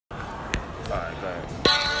All right, go ahead.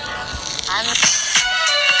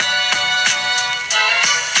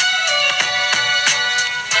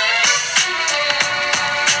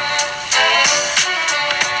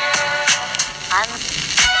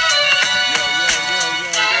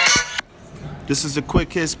 This is the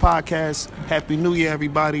Quick Hits Podcast. Happy New Year,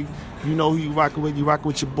 everybody. You know who you rocking with. You rocking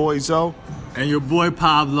with your boy Zoe. And your boy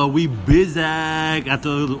Pablo. We busy after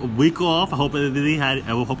a week off. I hope everybody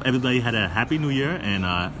had a happy New Year and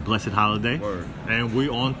a blessed holiday. Word. And we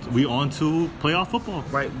on to playoff football.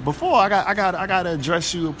 Right. Before I gotta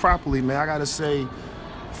address you properly, man. I gotta say,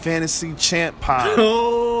 Fantasy Champ Pod.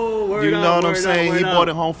 Oh, word you know up, what I'm saying? He up. brought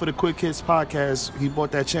it home for the Quick Hits Podcast. He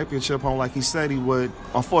brought that championship home like he said he would.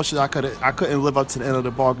 Unfortunately, I couldn't live up to the end of the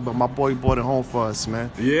bargain, but my boy brought it home for us, man.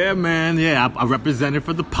 Yeah, man. Yeah, I represented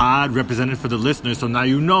for the pod, represented for the listeners. So now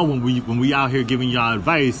you know when we out here giving y'all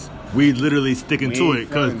advice, we literally sticking to it.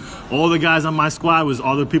 Because all the guys on my squad was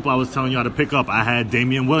all the people I was telling y'all to pick up. I had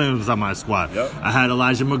Damian Williams on my squad. Yep. I had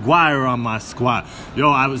Elijah McGuire on my squad.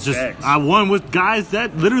 I won with guys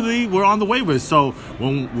that literally were on the waivers. So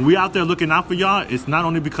when we out there looking out for y'all, it's not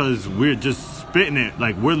only because we're just spitting it.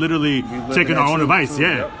 Like, we're literally taking our own advice. Too.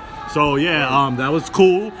 Yeah. Yep. So that was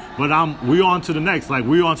cool, but we on to the next. Like,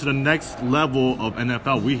 we on to the next level of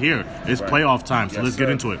NFL. We here. It's playoff time, so let's get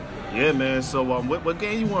into it. Yeah, man. So what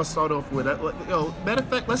game you want to start off with? Matter of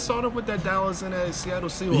fact, let's start off with that Dallas and that Seattle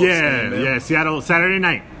Seahawks. Yeah, Seattle Saturday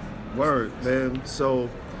night. Word, man. So,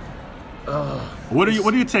 what are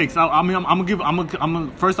your takes? I'm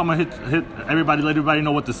gonna hit everybody. Let everybody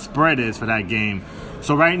know what the spread is for that game.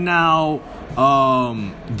 So right now,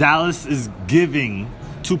 Dallas is giving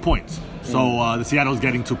 2 points. So the Seattle's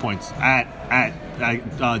getting 2 points at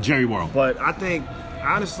Jerry World. But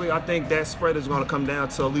honestly, I think that spread is going to come down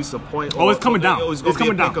to at least a point. Oh, it's coming down. It's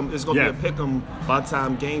coming down. It's going to be a pick 'em by the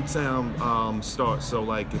time game time starts. So,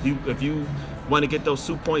 like, if you want to get those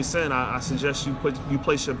 2 points in, I suggest you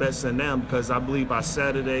place your bets in now, because I believe by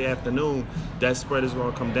Saturday afternoon that spread is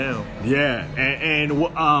going to come down. Yeah,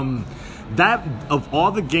 and that, of all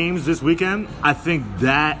the games this weekend, I think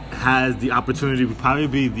that has the opportunity to probably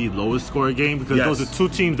be the lowest scoring game, because those are two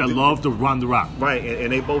teams that love to run the rock. Right,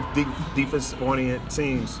 and they both defense-oriented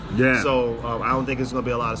teams. Yeah. So I don't think it's going to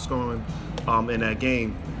be a lot of scoring in that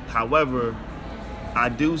game. However, I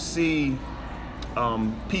do see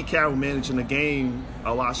Pete Carroll managing the game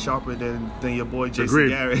a lot sharper than your boy Jason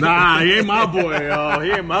Garrett. Nah, he ain't my boy.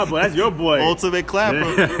 He ain't my boy. That's your boy. Ultimate clapper.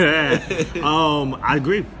 I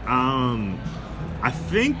agree. I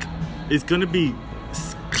think it's gonna be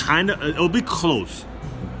it'll be close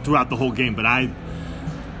throughout the whole game, but I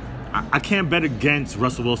can't bet against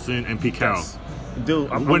Russell Wilson and Pete Carroll. Yes. Dude,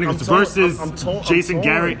 versus Jason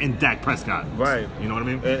Garrett and Dak Prescott. Right. You know what I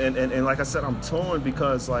mean? And like I said, I'm torn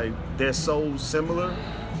because, like, they're so similar.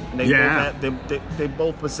 And they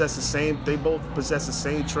both possess the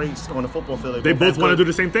same traits on the football field. They both want to do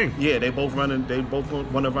the same thing. Yeah, they both want to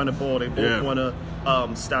run the ball. They both want to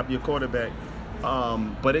stop your quarterback.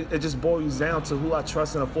 But it just boils down to who I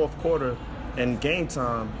trust in the fourth quarter and game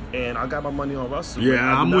time, and I got my money on Russell.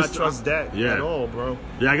 Yeah, I do not trust Dak at all, bro.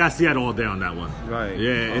 Yeah, I got Seattle all day on that one. Right.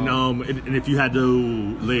 Yeah, and if you had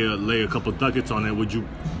to lay a couple ducats on it, would you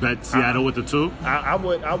bet Seattle with the 2? I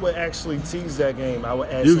would actually tease that game. I would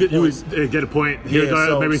add you would get a point here.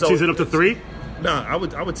 Maybe tease it up to 3. Nah, I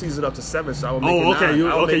would tease it up to 7. So I would make it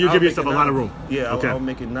 9. You give yourself a lot of room. Yeah, I would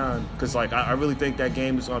make it 9 because, like, I really think that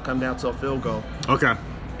game is gonna come down to a field goal. Okay.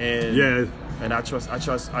 And I trust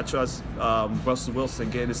Russell Wilson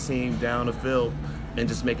getting his team down the field and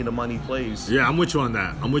just making the money plays. Yeah, I'm with you on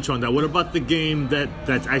that. What about the game that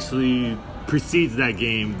actually precedes that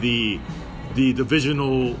game, the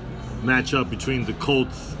divisional matchup between the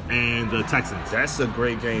Colts and the Texans? That's a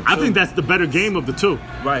great game, too. I think that's the better game of the 2.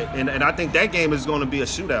 Right, and I think that game is going to be a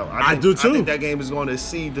shootout. I do, too. I think that game is going to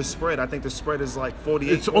exceed the spread. I think the spread is like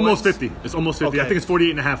 48 It's almost 50. It's almost 50. Okay. I think it's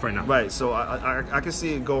 48.5 right now. Right, so I can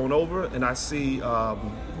see it going over, and I see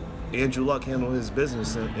Andrew Luck handle his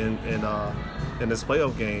business in this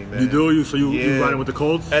playoff game, man. You do? You riding with the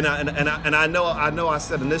Colts? And I know I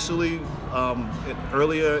said initially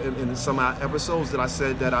earlier in some of our episodes that I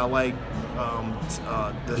said that I like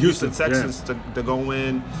the Houston Texans to go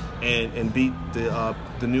in and beat the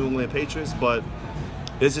New England Patriots, but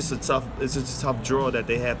it's just a tough draw that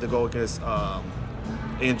they have to go against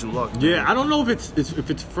Andrew Luck. Man. Yeah, I don't know if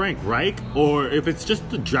it's Frank Reich or if it's just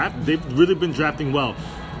the draft. They've really been drafting well.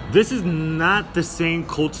 This is not the same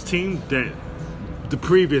Colts team that the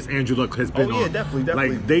previous Andrew Luck has been on. Oh, yeah, definitely.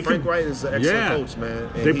 Like, Frank Reich is an excellent coach, man.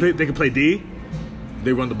 And they can play D.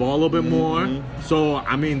 They run the ball a little bit more. So,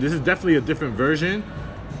 I mean, this is definitely a different version.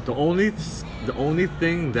 The only the only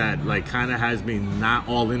thing that like kind of has me not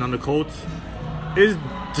all in on the Colts is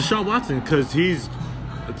Deshaun Watson, because he's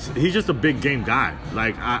just a big game guy.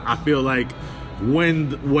 Like I feel like when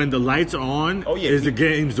the lights are on, is the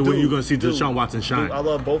games when you're gonna see Deshaun Watson shine. Dude, I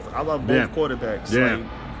love both quarterbacks. Yeah. Like,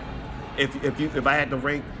 if I had to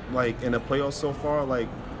rank like in the playoffs so far, like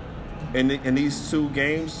in these two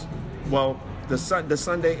games, well, the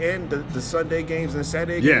Sunday and the Sunday games and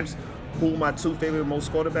Saturday games, who my two favorite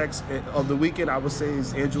most quarterbacks of the weekend, I would say,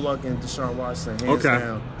 is Andrew Luck and Deshaun Watson, hands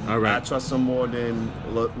down. All right. I trust them more than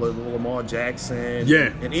Lamar Jackson.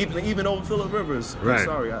 Yeah. And even over Phillip Rivers. Right. I'm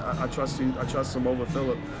sorry. I trust him over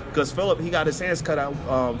Phillip. Because Phillip, he got his hands cut out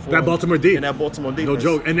for that Baltimore defense. And that Baltimore defense. No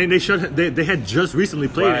joke. And then they had just recently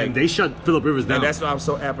played and they shut Phillip Rivers down. And that's why I'm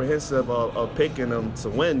so apprehensive of picking them to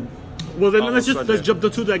win. Well, then let's jump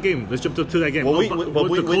to that game. Let's jump to that game. Well,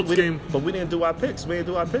 the Colts game. But we didn't do our picks. We didn't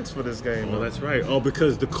do our picks for this game. Oh, that's right. Oh,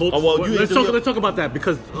 because the Colts. Oh, well, let's talk about that,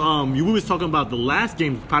 because we was talking about the last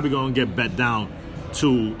game probably going to get bet down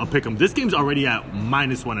to a pick 'em. This game's already at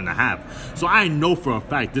 -1.5, so I know for a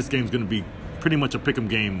fact this game's going to be pretty much a pick 'em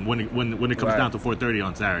game when it comes down to 4:30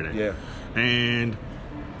 on Saturday. Yeah. And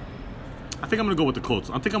I think I'm going to go with the Colts.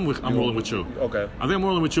 I think I'm rolling with you. Okay. I think I'm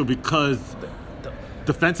rolling with you because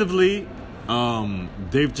defensively,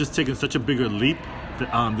 they've just taken such a bigger leap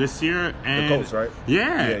this year. And the Colts, right?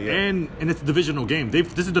 Yeah. And it's a divisional game.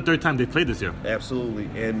 This is the third time they've played this year. Absolutely.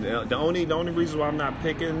 And the only reason why I'm not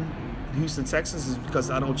picking Houston Texans is because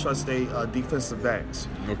I don't trust their defensive backs.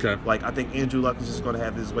 Okay. Like, I think Andrew Luck is just going to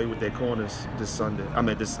have his way with their corners this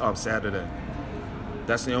Saturday.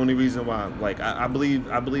 That's the only reason why. Like, I believe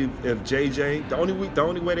if JJ, the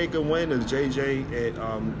only way they can win is JJ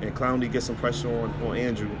and Clowney get some pressure on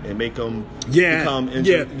Andrew and make him become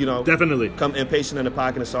injured, definitely come impatient in the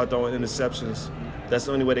pocket and start throwing interceptions. That's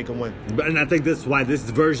the only way they can win. And I think that's why this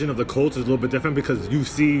version of the Colts is a little bit different, because you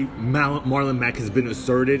see Marlon Mack has been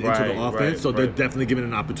inserted into the offense, so they're definitely given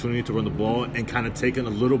an opportunity to run the ball and kind of taken a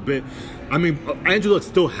little bit. I mean, Andrew Luck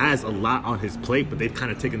still has a lot on his plate, but they've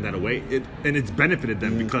kind of taken that away, and it's benefited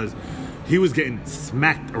them because he was getting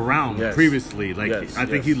smacked around previously. Like I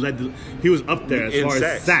think he was up there as far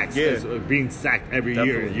as sacks, as being sacked every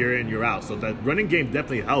year in, year out. So that running game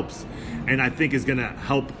definitely helps, and I think is going to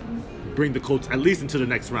help bring the Colts at least into the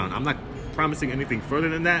next round. I'm not promising anything further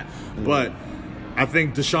than that, but I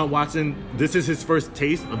think Deshaun Watson, this is his first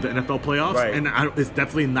taste of the NFL playoffs, and it's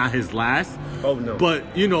definitely not his last. Oh, no. But,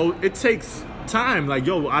 it takes time. Like,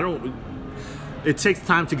 it takes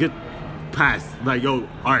time to get past. Like, all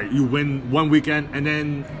right, you win one weekend, and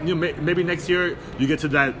then maybe next year you get to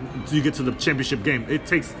the championship game. It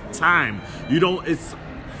takes time. It's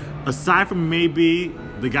aside from maybe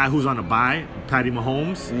the guy who's on a bye, Patty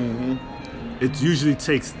Mahomes, usually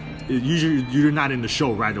you're not in the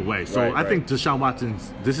show right away. So I think Deshaun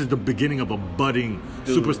Watson's, this is the beginning of a budding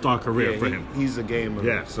superstar career for him. He's a gamer.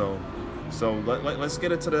 Yeah. So let's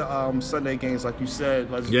get into the Sunday games, like you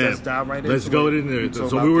said. Let's dive right into it. Let's go in there.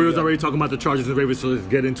 So we were already talking about the Chargers and Ravens, so let's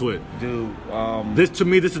get into it. Dude, this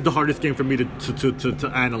is the hardest game for me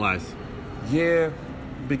to analyze. Yeah,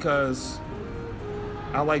 because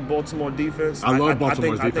I like Baltimore defense. I love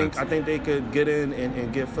Baltimore's defense. I think they could get in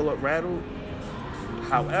and get Phillip rattled.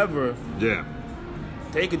 However,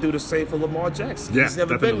 they could do the same for Lamar Jackson. He's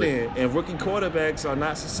never been there. And rookie quarterbacks are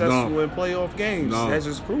not successful in playoff games. That's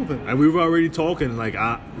just proven. And we were already talking,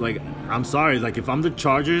 I'm sorry, if I'm the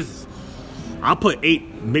Chargers, I'll put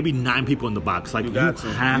 8, maybe 9 people in the box. Like, you have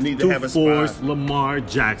to force Lamar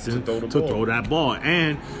Jackson to throw that ball.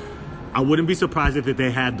 And I wouldn't be surprised if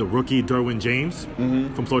they had the rookie Derwin James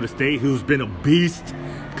from Florida State, who's been a beast,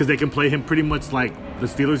 because they can play him pretty much like the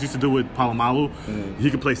Steelers used to do with Palomalu. He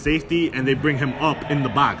can play safety, and they bring him up in the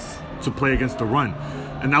box to play against the run.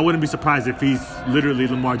 And I wouldn't be surprised if he's literally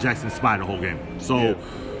Lamar Jackson's spy the whole game. So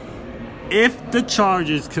if the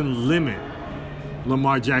Chargers can limit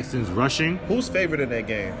Lamar Jackson's rushing... Who's favored in that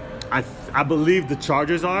game? I believe the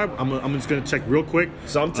Chargers are. I'm just gonna check real quick.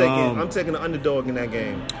 So I'm taking the underdog in that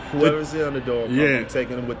game. Whoever's the underdog, I'm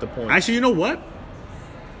taking them with the points. Actually, you know what?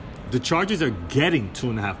 The Chargers are getting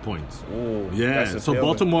 2.5 points. Ooh, so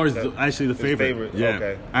Baltimore is actually the favorite.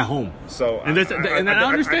 At home. So I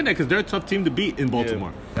understand that because they're a tough team to beat in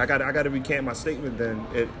Baltimore. I got to recant my statement.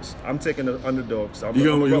 Then I'm taking the underdog. So you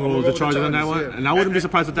gonna roll the Chargers on that one, and I wouldn't be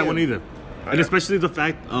surprised with that one either. And especially the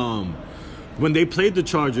fact when they played the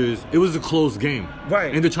Chargers, it was a close game,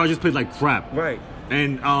 and the Chargers played like crap,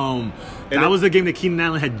 And that was the game that Keenan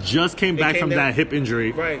Allen had just came back from that hip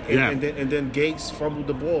injury. And then Gates fumbled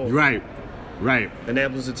the ball. Right. And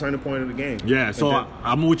that was the turning point of the game. Yeah, so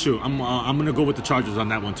I'm with you. I'm gonna go with the Chargers on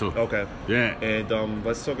that one too. Okay. Yeah. And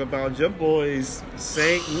let's talk about your boys,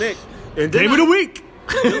 Saint Nick. And Game of the week.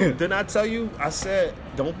 Didn't I tell you? I said,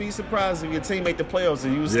 don't be surprised if your team make the playoffs.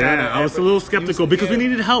 And you was I was a little skeptical because we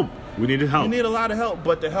needed help. We needed help. You need a lot of help,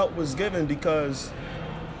 but the help was given because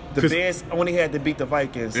the Bears only had to beat the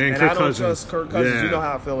Vikings, and I don't trust Kirk Cousins. Yeah. You know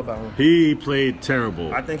how I feel about him. He played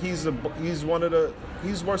terrible. I think he's one of the.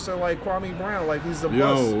 He's worse than like Kwame Brown. Like he's the bust.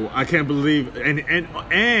 Yo, I can't believe.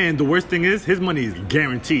 And the worst thing is his money is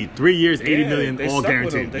guaranteed. 3 years, $80 million, all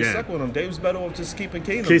guaranteed. They stuck with him. They was better off just keeping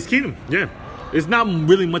Keenum. Case Keenum, yeah. It's not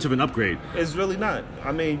really much of an upgrade. It's really not.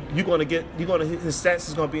 I mean, his stats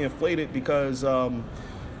is gonna be inflated because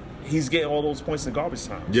he's getting all those points in garbage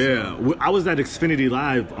time. Yeah, so. I was at Xfinity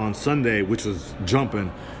Live on Sunday, which was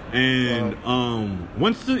jumping. And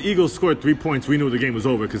once the Eagles scored 3 points, we knew the game was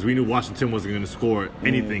over because we knew Washington wasn't going to score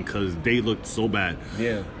anything because they looked so bad.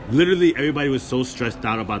 Yeah. Literally, everybody was so stressed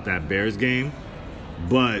out about that Bears game.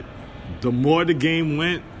 But the more the game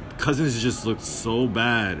went, Cousins just looked so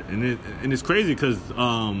bad. And it's crazy because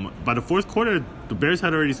by the fourth quarter, the Bears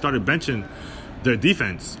had already started benching their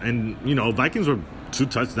defense. And, Vikings were 2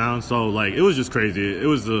 touchdowns. So, it was just crazy.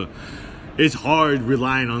 It's hard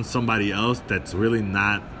relying on somebody else that's really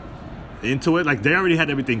not into it. They already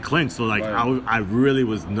had everything clinched, so right. I really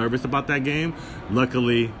was nervous about that game.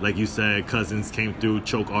 Luckily, like you said, Cousins came through,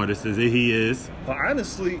 choke artist as he is. But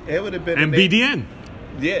honestly, it would have been BDN.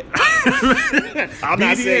 Yeah, I'm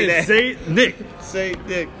not saying that. Saint Nick. Saint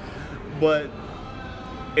Nick. But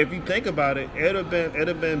if you think about it, it'd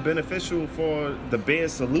have been beneficial for the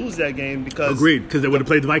Bears to lose that game because they would have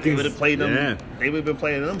played the Vikings. They would have played them. Yeah. They would have been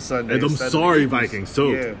playing them Sunday. And them sorry Vikings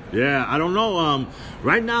too. Yeah. I don't know.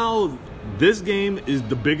 Right now, this game is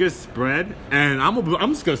the biggest spread, and I'm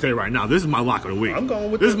just gonna say it right now. This is my lock of the week. I'm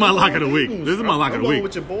going with this is my lock of the week. Eagles. This is my lock of the week. I'm going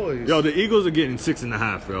with your boys. Yo, the Eagles are getting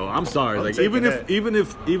 6.5, bro. I'm sorry. Even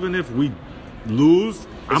if we lose.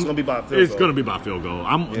 It's gonna be by field goal. It's gonna be by field goal.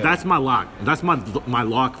 That's my lock. That's my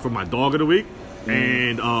lock for my dog of the week.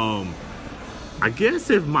 And I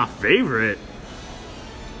guess if my favorite,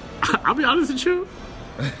 I'll be honest with you,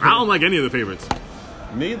 I don't like any of the favorites.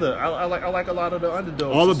 Neither. I like a lot of the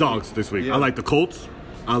underdogs. All the dogs this week. Yeah. I like the Colts.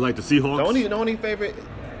 I like the Seahawks. The only favorite.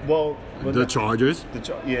 Well, the Chargers.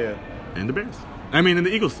 And the Bears. And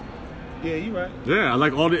the Eagles. Yeah, you're right. Yeah, I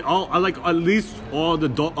like I like at least all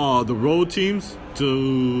the road teams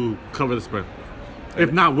to cover the spread,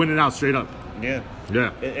 if not win it out straight up. Yeah.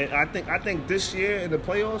 And I think this year in the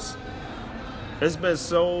playoffs, it's been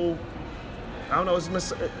so. I don't know. It's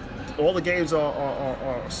been all the games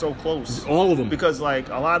are so close. All of them. Because a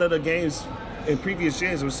lot of the games in previous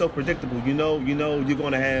years were so predictable. You know you're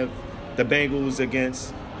going to have the Bengals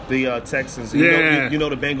against the Texans. You know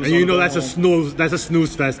the Bengals. And that's a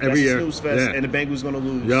snooze fest every year. Snooze fest, and the Bengals going to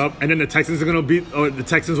lose. Yep. And then the Texans are going to beat, or the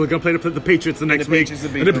Texans were going to play the Patriots the next week. It's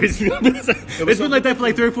been like that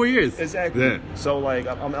for 3 or 4 years. Exactly. Yeah. So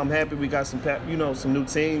I'm happy we got some new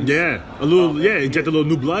teams. Yeah. A little inject a little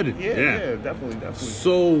new blood. Yeah. Definitely.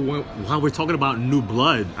 So while we're talking about new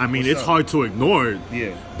blood, it's hard to ignore.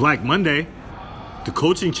 Yeah. Black Monday, the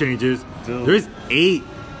coaching changes. Dude. There's 8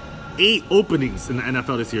 openings in the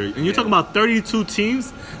NFL this year. And you're talking about 32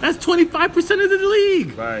 teams? That's 25% of the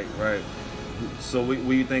league. Right. So where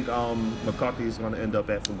do you think McCarthy is going to end up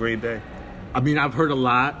at for Green Bay? I've heard a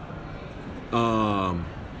lot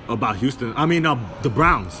about Houston. The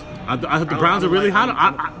Browns. I heard the Browns are really hot.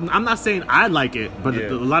 I'm not saying I like it, but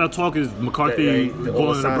a lot of talk is McCarthy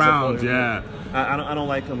going to the Browns. Yeah. I don't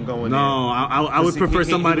like him going. No, I would prefer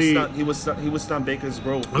somebody. He was stunt Baker's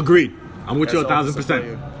growth. Agreed. I'm with you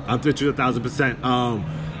 1,000%. I'm with you 1,000%.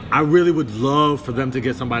 I really would love for them to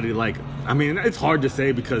get somebody it's hard to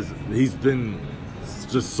say because he's been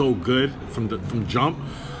just so good from jump.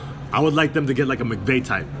 I would like them to get a McVay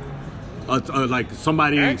type,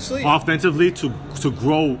 somebody offensively to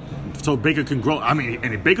grow, so Baker can grow.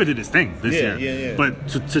 And Baker did his thing this year. Yeah. But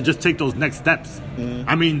to just take those next steps.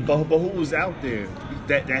 Mm-hmm. But who was out there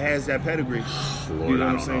that has that pedigree? Lord, you know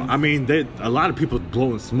what I'm saying? A lot of people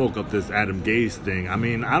blowing smoke up this Adam Gase thing.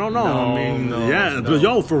 I don't know. But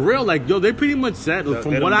yo, for real, they pretty much said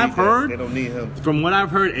from what I've heard. They don't need him. From what I've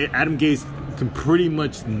heard, Adam Gase can pretty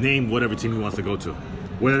much name whatever team he wants to go to,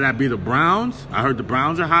 whether that be the Browns. I heard the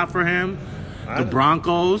Browns are hot for him. The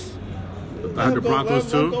Broncos. I heard the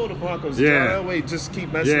Broncos too. Go to Broncos. Yeah. Elway just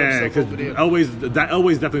keep messing up stuff over there.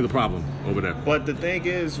 Elway's definitely the problem over there. But the thing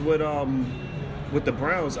is with the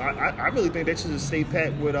Browns, I really think they should just stay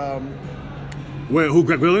pat with who?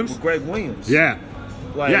 Greg Williams? With Greg Williams. Yeah.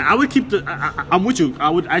 Like, yeah, I would keep the. I'm with you.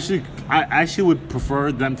 I actually would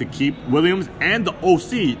prefer them to keep Williams and the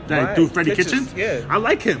OC that do Freddie Kitchens. Yeah, I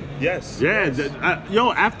like him. Yes. Yeah. Yes.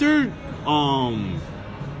 After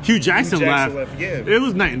Hugh Jackson left, yeah, it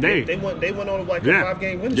was night and day. They went on like a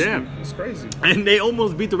 5-game win streak. Yeah, it's crazy. And they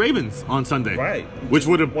almost beat the Ravens on Sunday. Right. Which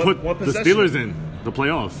would have put the Steelers in the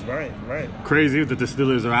playoffs. Right. Crazy that the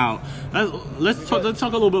Steelers are out. Let's talk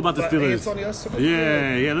a little bit about the Steelers.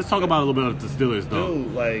 Yeah. Let's talk about a little bit about the Steelers, though.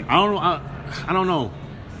 Dude, like, I don't know.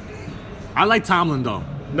 I like Tomlin, though.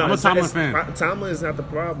 No, I'm a Tomlin fan. Tomlin is not the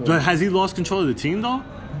problem. But has he lost control of the team, though?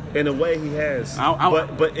 In a way, he has.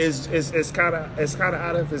 But it's kind of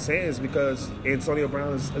out of his hands because Antonio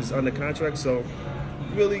Brown is under contract. So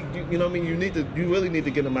really, you know what I mean. You really need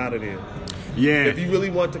to get him out of there. Yeah. If you really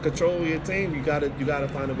want to control your team, you gotta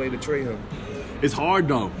find a way to trade him. It's hard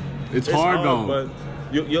though. It's hard though. But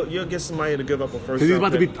you'll get somebody to give up a first. Because he's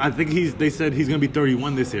about to be. I think they said he's going to be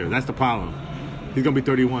 31 this year. That's the problem. He's going to be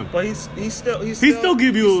 31. But he still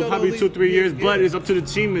give you probably 2-3 years. Yeah. But it's up to the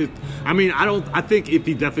team. I think if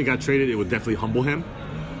he definitely got traded, it would definitely humble him.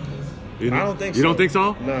 I don't think so. You don't think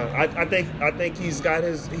so? No. I think he's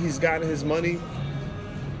gotten his money.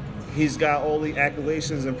 He's got all the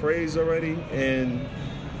accolades and praise already, and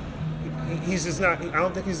he's just not. I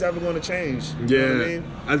don't think he's ever going to change. You know what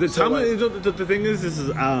I mean? The thing is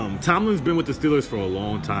Tomlin's been with the Steelers for a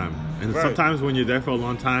long time, and sometimes when you're there for a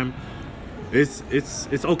long time, it's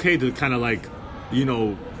okay to kind of like,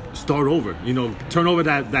 start over. Turn over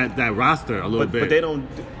that roster a little bit. But they don't.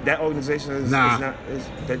 That organization is not.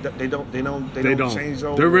 They don't change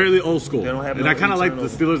over. They're really old school. They don't have. And I kind of like the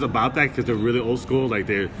Steelers about that because they're really old school. Like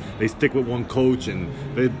they stick with one coach, and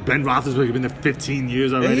Ben Roethlisberger has been there 15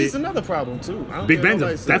 years already. And he's another problem too. Big Ben's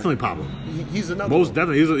definitely a problem. He's another. Most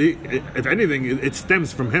definitely. If anything, it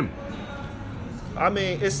stems from him. I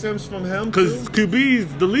mean, it stems from him because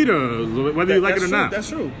QB's the leader, whether you like it or not. That's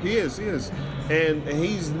true. He is, and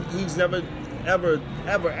he's never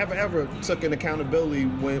ever took an accountability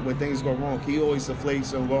when things go wrong. He always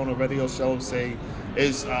deflates and go on a radio show and say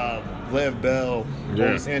it's Lev Bell or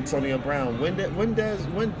it's Antonio Brown. When does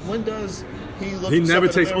he look? He never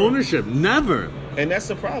takes ownership. Never. And that's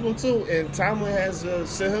the problem too. And Tomlin has to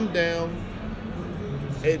sit him down.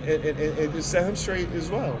 And just set him straight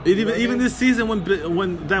as well. Even this season,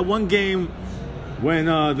 when that one game, when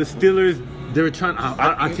the Steelers they were trying.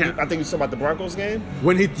 I can't. I think you talking about the Broncos game.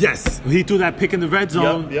 When he threw that pick in the red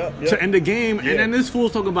zone to end the game, and then this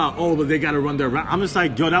fool's talking about but they got to run their route. I'm just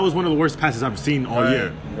like, that was one of the worst passes I've seen all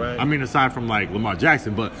year. Right. I mean, aside from like Lamar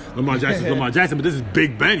Jackson, but Lamar Jackson's Lamar Jackson. But this is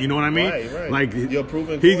Big Ben. You know what I mean? Right. Like you're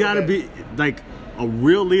proven. He got to be like a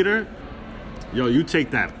real leader. You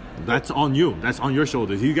take that. That's on you. That's on your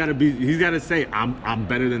shoulders. He's got to say, I'm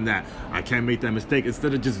better than that. I can't make that mistake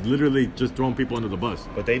instead of just literally just throwing people under the bus.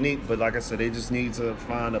 But like I said, they just need to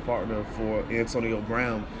find a partner for Antonio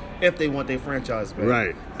Brown if they want their franchise back.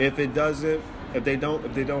 Right. If they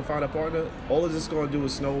don't find a partner, all it's just going to do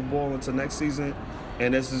is snowball into next season,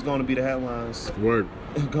 and this is going to be the headlines. Word.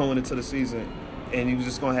 Going into the season, and you're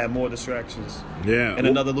just going to have more distractions. Yeah. And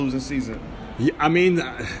another losing season. Yeah, I mean.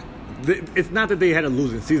 It's not that they had a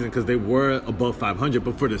losing season because they were above 500,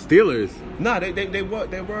 but for the Steelers, no, they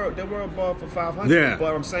were above for 500. Yeah,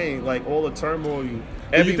 but I'm saying like all the turmoil. You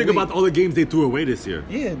think about all the games they threw away this year.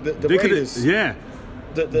 Yeah, the Raiders. Yeah,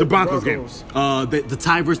 the Broncos game. The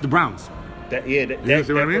tie versus the Browns. That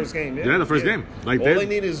first game. Yeah, the first game. Like all they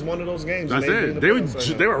need is one of those games. That's it.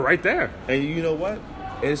 They were right there. And you know what?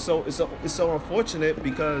 It's so unfortunate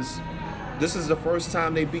because. This is the first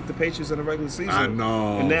time they beat the Patriots in the regular season. I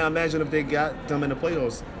know. And now imagine if they got them in the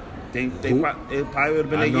playoffs. It probably would have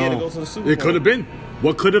been a year to go to the Super Bowl. It could have been.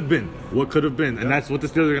 What could have been? And that's what the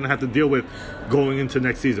Steelers are going to have to deal with going into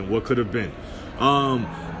next season. What could have been?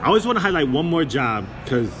 I always want to highlight one more job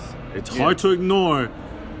because it's hard to ignore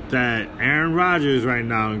that Aaron Rodgers right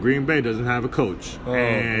now in Green Bay doesn't have a coach.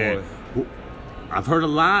 Boy. I've heard a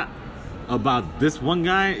lot about this one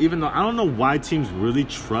guy, even though I don't know why teams really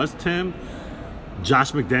trust him.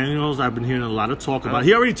 Josh McDaniels, I've been hearing a lot of talk about.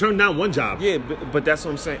 He already turned down one job. Yeah, but that's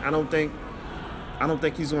what I'm saying. I don't think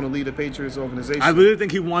he's going to lead the Patriots organization. I really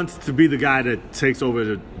think he wants to be the guy that takes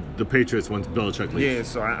over the Patriots once Belichick leaves. Yeah,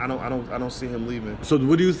 so I don't see him leaving. So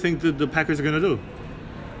what do you think the Packers are going to do?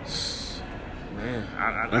 Man,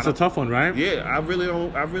 that's a tough one, right? Yeah, I really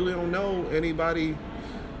don't know anybody.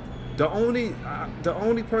 The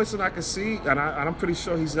only person I can see, and I'm pretty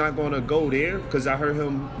sure he's not going to go there because I heard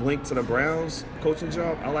him linked to the Browns coaching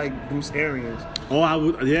job. I like Bruce Arians. Oh, I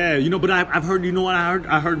would, yeah, but I've heard. You know what I heard?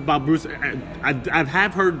 I heard about Bruce. I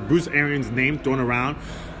have heard Bruce Arians' name thrown around.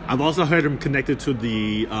 I've also heard him connected to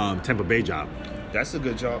the Tampa Bay job. That's a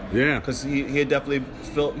good job. Yeah, because he'd definitely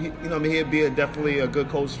feel. He'd be definitely a good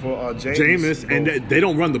coach for Jameis, and they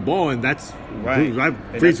don't run the ball, and that's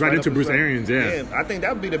feeds right into Bruce Arians. Yeah, I think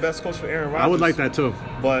that would be the best coach for Aaron Rodgers. I would like that too,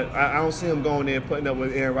 but I don't see him going there and putting up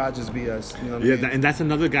with Aaron Rodgers BS. You know what I mean? And that's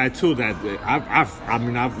another guy too that I've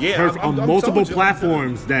heard on multiple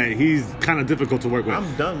platforms that he's kind of difficult to work with.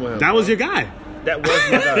 I'm done with him. That was your guy. That was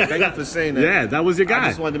my guy. Thank you for saying that. Yeah, that was your guy. I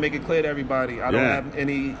just wanted to make it clear to everybody. I don't have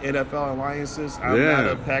any NFL alliances. I'm not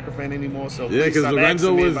a Packer fan anymore. So because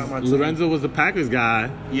Lorenzo was the Packers guy.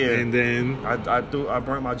 Yeah, and then I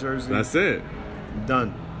burnt my jersey. That's it.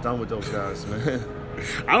 Done with those guys, man.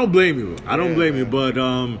 I don't blame you. I don't blame you, but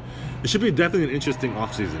it should be definitely an interesting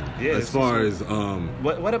offseason. Yeah, as far as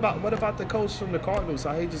what about the coach from the Cardinals?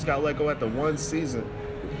 How he just got let go after one season.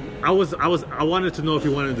 I wanted to know if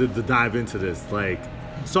you wanted to dive into this.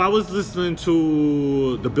 So I was listening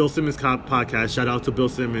to the Bill Simmons podcast. Shout out to Bill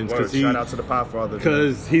Simmons. Shout out to the Podfather.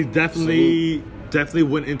 Because he definitely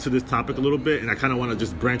went into this topic a little bit, and I kind of want to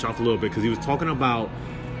just branch off a little bit because he was talking about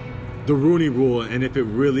the Rooney Rule and if it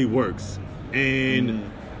really works. And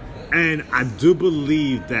I do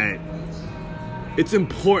believe that it's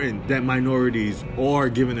important that minorities are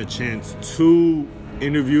given a chance to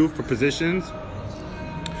interview for positions.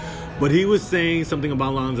 But he was saying something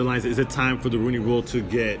about along the lines, is it time for the Rooney Rule to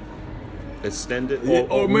get extended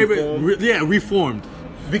or maybe reformed?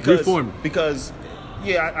 Because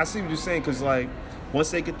I see what you're saying. Because once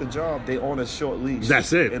they get the job, they on a short leash.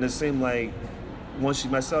 That's it. And it seemed like once you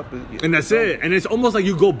mess up, and that's it. And it's almost like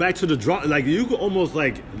you go back to the draw. You go almost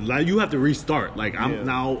like you have to restart. I'm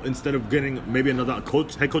now, instead of getting maybe another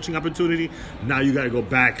head coaching opportunity, now you got to go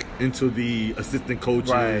back into the assistant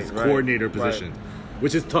coach's coordinator position,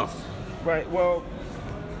 which is tough. Right. Well,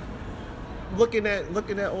 looking at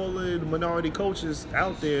all the minority coaches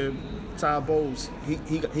out there, Todd Bowles,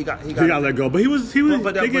 he got let go, but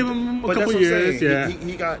they gave him a couple years. Yeah,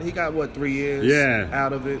 he got what, 3 years? Yeah,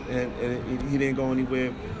 out of it, and he didn't go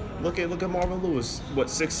anywhere. Look at Marvin Lewis. What,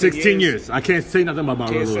 16 years? I can't say nothing about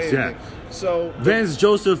Marvin Lewis. Yeah. So Vance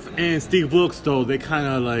Joseph and Steve Wilkes, though, they kind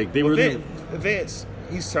of Vance,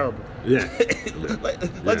 he's terrible. Yeah.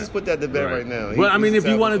 Let's just put that to bed right now. But if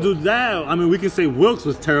you want to do that, we can say Wilkes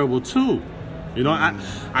was terrible too.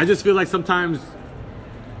 I just feel like sometimes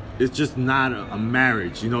it's just not a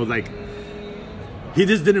marriage. He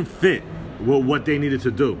just didn't fit what they needed to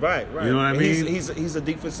do. Right. You know what I mean? He's a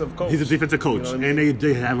defensive coach. He's a defensive coach, you know what I mean? And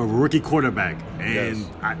they have a rookie quarterback. And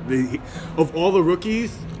of all the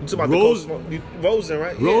rookies, Rosen,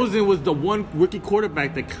 right? Rosen was the one rookie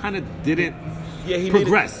quarterback that kind of didn't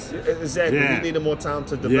progress. Exactly. He needed more time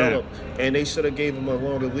to develop, and they should have gave him a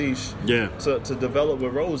longer leash. To develop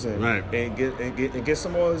with Rosen, right? And get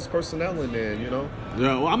some more of his personnel in there. Yeah.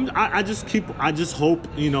 Well, I just hope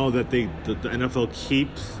that the NFL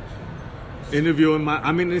keeps interviewing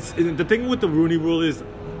the thing with the Rooney Rule is,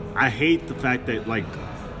 I hate the fact that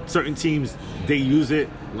certain teams, they use it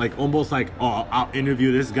almost I'll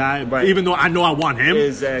interview this guy, even though I know I want him,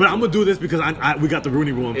 but I'm gonna do this because we got the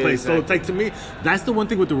Rooney Rule in place. So it's to me, that's the one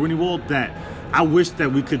thing with the Rooney Rule that I wish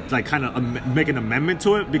that we could kind of make an amendment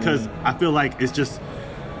to it, because I feel like it's just,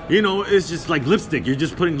 it's just like lipstick. You're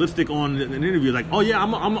just putting lipstick on an interview.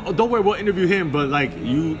 I'm don't worry, we'll interview him, but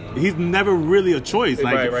he's never really a choice.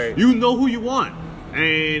 You know who you want,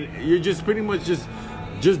 and you're just pretty much just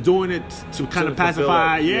doing it to kind of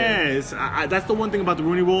pacify. That's the one thing about the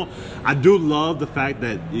Rooney Rule. I do love the fact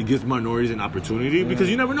that it gives minorities an opportunity, because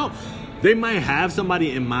you never know. They might have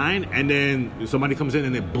somebody in mind, and then somebody comes in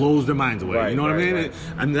and it blows their minds away. You know what I mean? Right.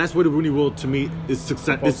 And that's where the Rooney Rule, to me, is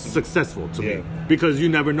successful to me, because you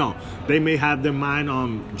never know. They may have their mind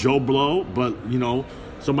on Joe Blow, but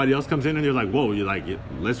somebody else comes in and you're like, whoa,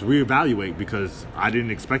 let's reevaluate, because I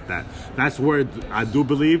didn't expect that. That's where I do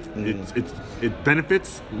believe it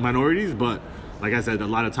benefits minorities, but like I said, a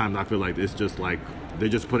lot of times I feel like it's just they're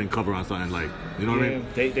just putting cover on something, you know what I mean?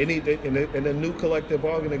 They need in the new collective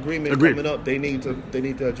bargaining agreement coming up. They need to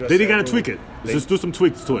address. They got to tweak it. Just do some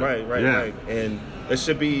tweaks to it. Right. And it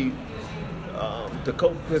should be the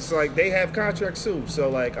coach. It's they have contracts too.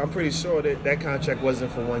 So I'm pretty sure that contract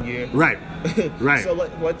wasn't for 1 year. Right. So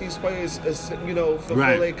let these players fulfill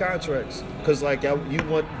their contracts, because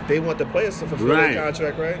they want the players to fulfill their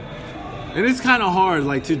contract, right? And it's kind of hard,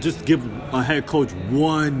 to just give a head coach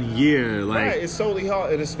 1 year. It's solely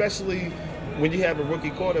hard, and especially when you have a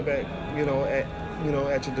rookie quarterback,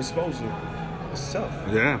 at your disposal. It's tough.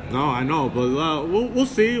 Yeah, no, I know, but we'll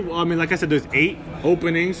see. Like I said, there's 8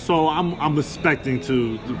 openings, so I'm expecting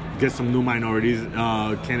to get some new minorities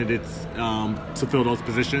candidates to fill those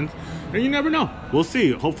positions. And you never know. We'll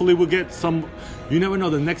see. Hopefully we'll get some. You never know.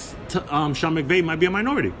 The next Sean McVay might be a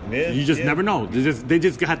minority. Yeah, you just never know. They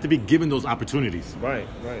just have to be given those opportunities. Right.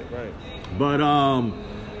 But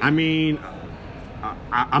I mean,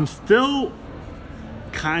 I'm still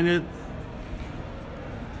kind of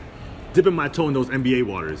dipping my toe in those NBA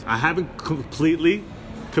waters. I haven't completely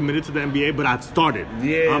committed to the NBA, but I've started.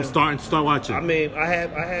 Yeah, I'm starting to start watching. I mean, I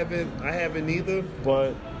haven't either,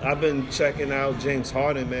 but I've been checking out James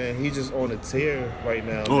Harden, man. He's just on a tear right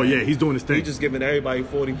now. Oh, man. yeah, he's doing his thing. He's just giving everybody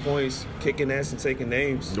 40 points, kicking ass and taking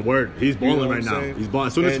names. The word. He's balling right now. Saying? He's balling.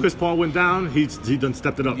 As soon as Chris Paul went down, he done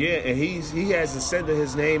stepped it up. Yeah, and he has ascended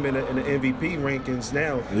his name in the MVP rankings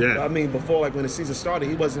now. Yeah. I mean, before, like, when the season started,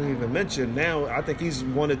 he wasn't even mentioned. Now, I think he's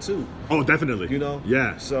 1 or 2. Oh, definitely. You know?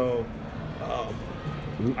 Yeah. So,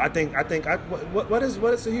 I think what is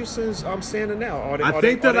the Houston's standing now? I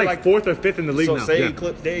think they're like 4th or 5th in the league so now. They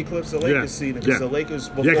eclipse the Lakers season because the Lakers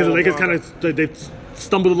before because the Lakers kind of they've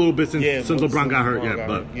stumbled a little bit since LeBron got hurt.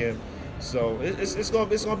 So it's gonna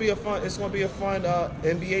be a fun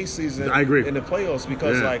NBA season. I agree. In the playoffs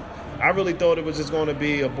because like I really thought it was just going to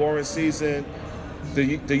be a boring season.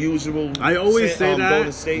 The usual. I always say that.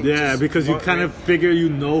 Golden State because you kind of figure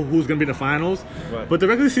who's going to be in the finals. Right. But the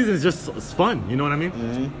regular season is just fun. You know what I mean?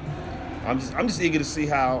 Mm-hmm. I'm just eager to see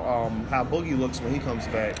how Boogie looks when he comes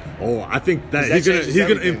back. Oh, I think that he's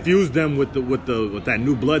gonna infuse them with that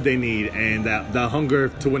new blood they need and that hunger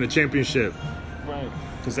to win a championship. Right.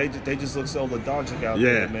 Because they just look so lethargic out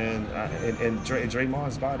there, man. And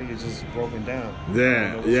Draymond's body is just broken down.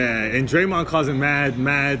 Yeah. And Draymond causing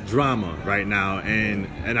mad drama right now,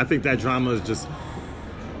 and I think that drama is just.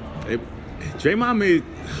 Draymond made,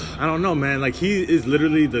 I don't know, man. Like he is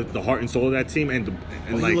literally the heart and soul of that team, and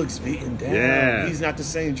he looks beaten down. Yeah, he's not the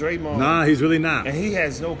same Draymond. Nah, he's really not. And he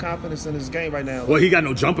has no confidence in his game right now. Well, he got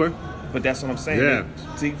no jumper. But that's what I'm saying. Yeah.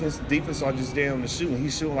 Defense are just there on the shooting.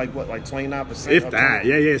 He's shooting like 29%. If that,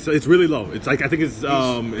 yeah. So it's really low. It's like I think it's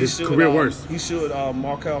his career worst. He should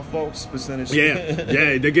Markelle Fultz percentage.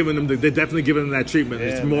 Yeah. They're definitely giving him that treatment.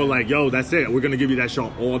 It's more like, yo, that's it. We're gonna give you that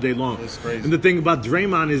shot all day long. It's crazy. And the thing about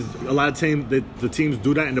Draymond is a lot of the teams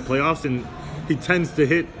do that in the playoffs, and he tends to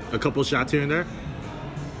hit a couple shots here and there.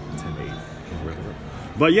 10-8.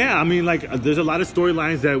 But yeah, I mean, like there's a lot of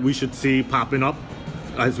storylines that we should see popping up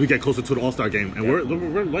as we get closer to the All-Star game, and we're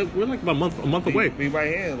like about a month away. Be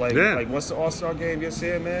right here, like once the All-Star game gets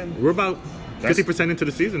here, man. We're about 50% into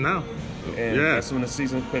the season now, and that's when the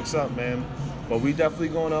season picks up, man. But we definitely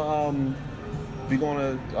gonna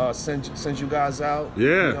send you guys out,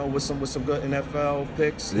 with some good NFL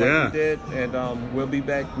picks, like we did, and we'll be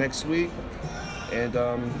back next week. And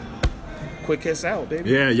quick kiss out, baby.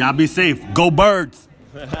 Yeah, y'all be safe. Go Birds.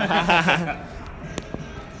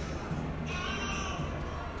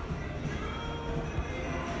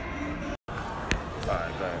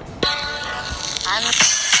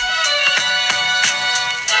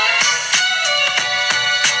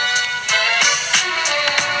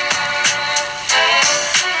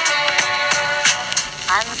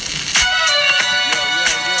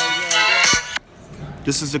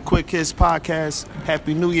 This is the Quick Hits Podcast.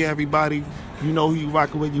 Happy New Year, everybody. You know who you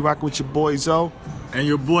rocking with. You rocking with your boy Zoe. And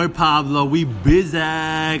your boy Pablo. We busy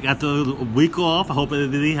after a week off. I hope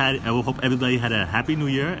everybody had a happy New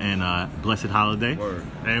Year and a blessed holiday. Word.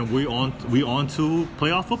 And we on to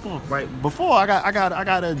playoff football. Right. Before I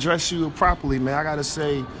gotta address you properly, man. I gotta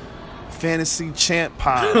say Fantasy Champ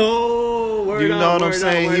Pod. Oh, word you know up, what I'm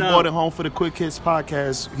saying? He up. brought it home for the Quick Hits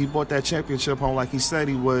Podcast. He brought that championship home like he said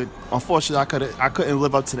he would. Unfortunately, I couldn't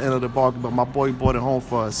live up to the end of the bargain, but my boy brought it home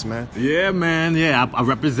for us, man. Yeah, man. Yeah, I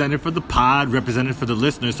represented for the pod, represented for the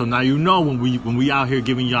listeners. So now you know when we out here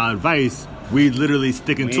giving y'all advice, we literally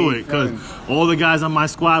sticking to it because all the guys on my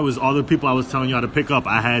squad was all the people I was telling y'all to pick up.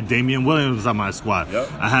 I had Damian Williams on my squad.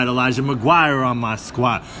 Yep. I had Elijah McGuire on my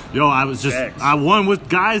squad. Yo, I won with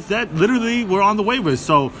guys that literally were on the waivers.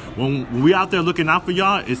 So when we out there looking out for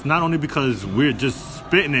y'all, it's not only because we're just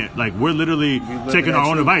spitting it, like we're literally taking our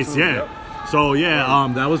own advice. Yeah. Yep. So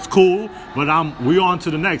that was cool. But we on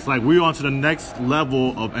to the next. Like we on to the next level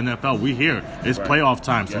of NFL. We here. It's playoff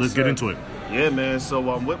time. So let's get into it. Yeah, man. So,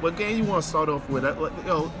 what game you want to start off with?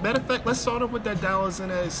 Matter of fact, let's start off with that Dallas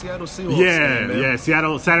and that Seattle Seahawks. Yeah,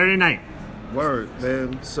 Seattle Saturday night. Word,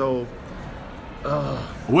 man. So,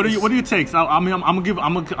 what are your takes? I'm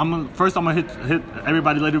gonna first hit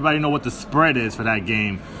everybody, let everybody know what the spread is for that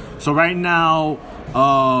game. So right now,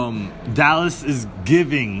 Dallas is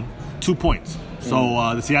giving 2 points.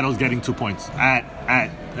 So the Seattle's getting 2 points at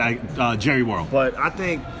Jerry World. But I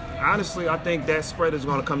think honestly, I think that spread is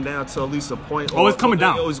going to come down to at least a point. Oh, it's coming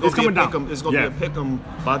down. It's coming down. It's going to Yeah. be a pick 'em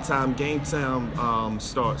by the time game time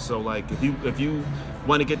starts. So, like, if you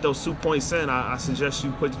want to get those 2 points in, I suggest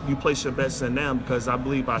you place your bets in now, because I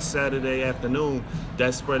believe by Saturday afternoon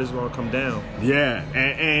that spread is going to come down. Yeah,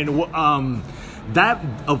 and that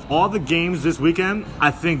of all the games this weekend, I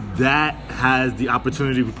think that has the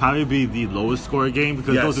opportunity to probably be the lowest score game,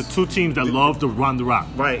 because Yes. those are two teams that love to run the rock.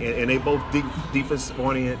 Right, and they both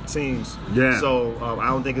defense-oriented teams. Yeah. So I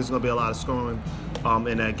don't think it's going to be a lot of scoring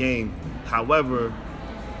in that game. However,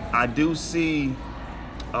 I do see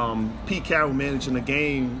Pete Carroll managing the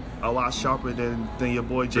game a lot sharper than your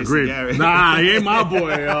boy Jason Agreed. Garrett. Nah, he ain't my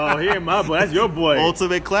boy, yo. He ain't my boy. That's your boy.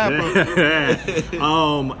 Ultimate clapper. Yeah.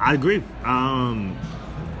 I agree.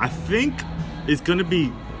 I think it's gonna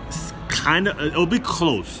be it'll be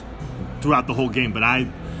close throughout the whole game, but I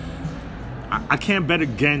can't bet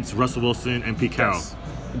against Russell Wilson and Pete Carroll. Yes.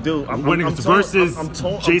 Dude, When it's versus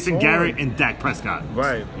Jason torn. Garrett and Dak Prescott.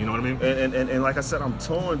 Right. You know what I mean? And like I said, I'm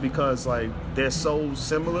torn because like they're so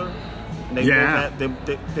similar. And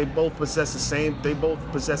they both possess the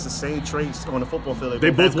same traits on the football field. They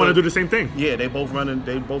both want to do the same thing. Yeah, they both want to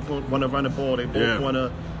run the ball. They both want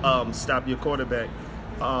to stop your quarterback.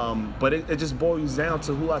 But it just boils down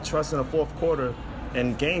to who I trust in the fourth quarter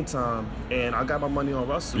and game time. And I got my money on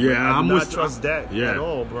Russell. Yeah, I do not trust Dak at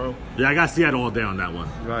all, bro. Yeah, I got Seattle all day on that one.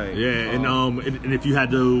 Right. Yeah, and if you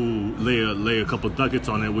had to lay a couple ducats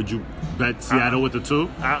on it, would you bet Seattle with the 2?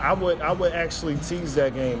 I would actually tease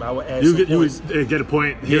that game. I would add You would get a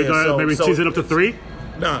point here, maybe tease it up to 3.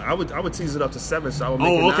 No, I would tease it up to 7. So I would make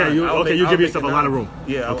Oh, it okay. 9. You give yourself a lot of room.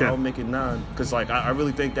 Yeah, okay. I'll make it 9 because like I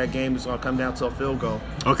really think that game is gonna come down to a field goal.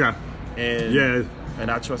 Okay. And yeah, and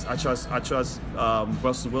I trust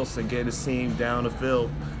Russell Wilson getting his team down the field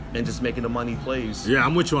and just making the money plays. Yeah,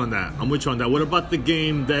 I'm with you on that. What about the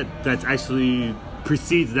game that actually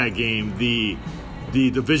precedes that game, the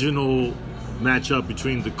divisional matchup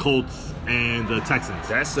between the Colts and the Texans?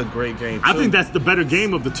 That's a great game too. I think that's the better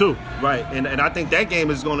game of the 2. Right, and I think that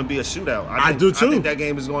game is going to be a shootout. I do too. I think that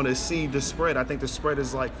game is going to exceed the spread. I think the spread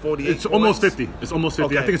is like 48 It's points. almost 50. It's almost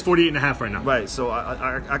 50. Okay. I think it's 48.5 right now. Right, so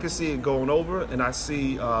I can see it going over, and I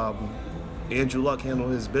see Andrew Luck handle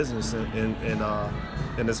his business in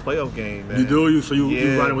this playoff game. Man. You do?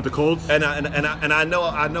 You riding with the Colts? And I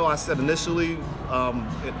know I said initially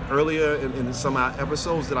earlier in some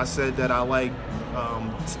episodes that I said that I like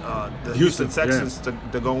the Houston Texans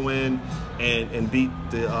to go in and beat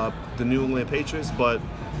the New England Patriots, but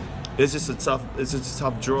it's just a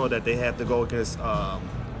tough draw that they have to go against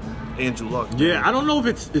Andrew Luck. Yeah, man. I don't know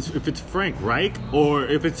if it's Frank Reich or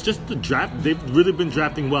if it's just the draft. They've really been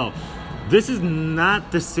drafting well. This is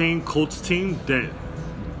not the same Colts team that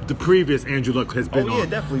the previous Andrew Luck has been on. Oh yeah,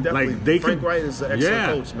 definitely. Like Frank Reich is an excellent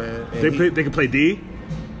coach, man. And they can play D.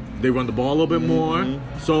 They run the ball a little bit more.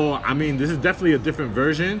 So I mean, this is definitely a different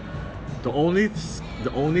version. The only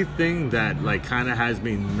thing that like kind of has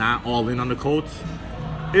me not all in on the Colts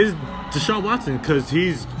is Deshaun Watson, because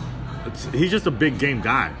he's just a big game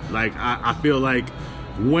guy. Like I feel like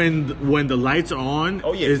when the lights are on,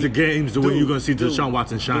 is the games where you're gonna see Deshaun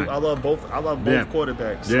Watson shine. I love both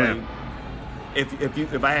quarterbacks. Yeah. Like,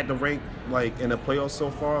 if I had to rank like in the playoffs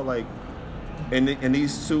so far, like in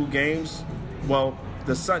these 2 games, well,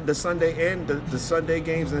 the Sunday and the Sunday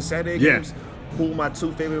games and Saturday games, who are my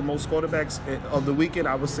 2 favorite most quarterbacks of the weekend,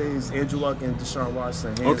 I would say is Andrew Luck and Deshaun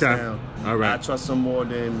Watson, hands down. All right. I trust him more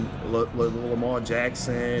than Lamar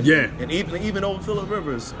Jackson. Yeah. And even over Phillip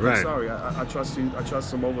Rivers. Right. I'm sorry. I trust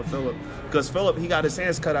him over Phillip. Because Phillip, he got his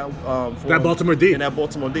hands cut out for that Baltimore D. And that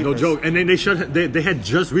Baltimore defense. No joke. And then they had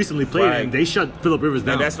just recently played and they shut Phillip Rivers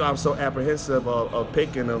down. And that's why I'm so apprehensive of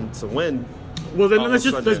picking them to win. Well, then let's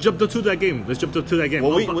jump to that game. Let's jump to that game.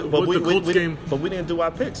 Well, the Colts game. But we didn't do our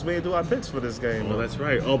picks. We didn't do our picks for this game. Oh, that's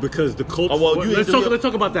right. Oh, because the Colts. Oh, well, let's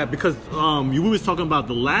talk about that, because we was talking about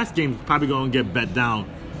the last game probably going to get bet down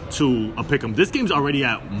to a pick 'em. This game's already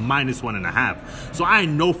at -1.5, so I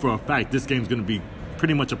know for a fact this game's going to be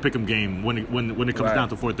pretty much a pick 'em game when it comes down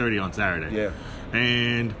to 4:30 on Saturday. Yeah.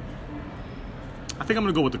 And I think I'm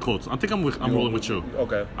going to go with the Colts. I think I'm rolling with you.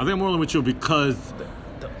 Okay. I think I'm rolling with you because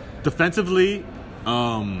defensively,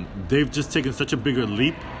 they've just taken such a bigger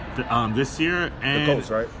leap this year. And the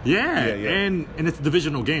Colts, right? Yeah. And it's a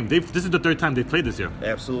divisional game. This is the 3rd time they've played this year.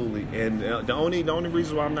 Absolutely. And the only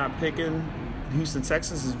reason why I'm not picking Houston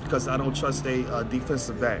Texans is because I don't trust their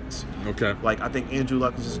defensive backs. Okay. Like, I think Andrew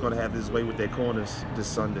Luck is just going to have his way with their corners this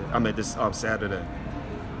Saturday.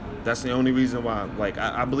 That's the only reason why. Like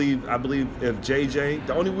I believe if JJ,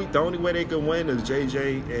 the only way they can win is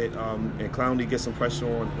JJ and Clowney get some pressure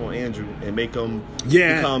on Andrew and make him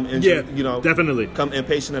become injured, definitely become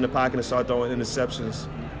impatient in the pocket and start throwing interceptions.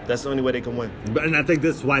 That's the only way they can win. And I think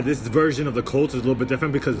that's why this version of the Colts is a little bit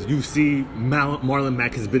different, because you see Marlon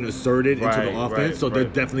Mack has been inserted into the offense, so they're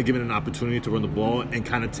definitely given an opportunity to run the ball and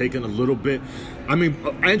kind of taking a little bit. I mean,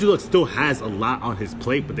 Andrew Luck still has a lot on his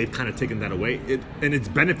plate, but they've kind of taken that away, and it's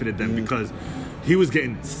benefited them because he was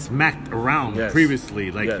getting smacked around previously.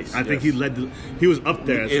 Like I think he was up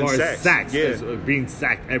there as far as sacks, as being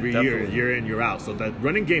sacked every year in, year out. So that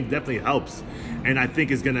running game definitely helps, and I think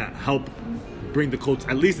is going to help bring the Colts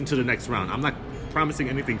at least into the next round. I'm not promising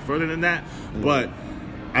anything further than that, but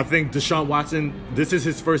I think Deshaun Watson, this is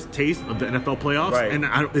his first taste of the NFL playoffs, and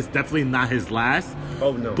it's definitely not his last.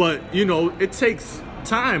 Oh, no. But, it takes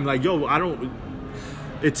time. Like,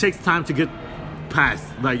 it takes time to get past.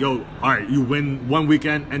 Like, all right, you win one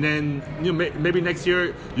weekend, and then maybe next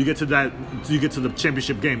year you get to the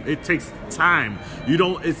championship game. It takes time.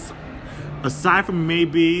 It's aside from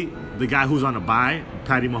maybe the guy who's on a bye,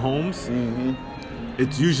 Patty Mahomes,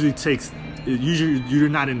 it usually you're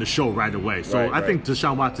not in the show right away. So I think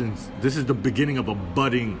Deshaun Watson's, this is the beginning of a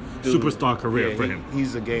budding superstar career for him.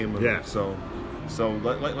 He's a gamer. Yeah. So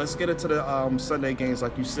let's get into the Sunday games,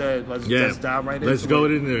 like you said. Let's dive right into it. Let's go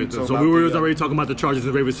in there. So we were already talking about the Chargers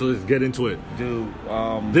and Ravens, so let's get into it. Dude,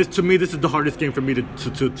 this is the hardest game for me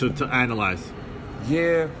to analyze.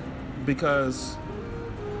 Yeah, because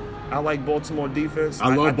I like Baltimore defense.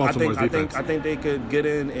 I love Baltimore's defense. I think they could get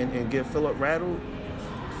in and get Phillip rattled.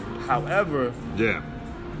 However,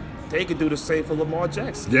 they could do the same for Lamar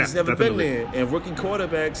Jackson. He's never been there. And rookie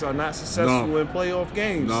quarterbacks are not successful in playoff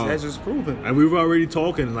games. That's just proven. And we were already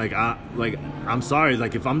talking, I'm sorry,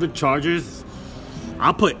 if I'm the Chargers,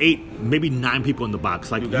 I'll put 8, maybe 9 people in the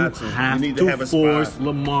box. Like, you have to force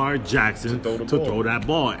Lamar Jackson to throw that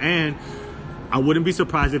ball. And I wouldn't be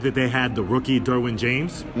surprised if they had the rookie Derwin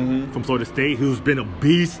James from Florida State, who's been a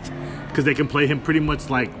beast, because they can play him pretty much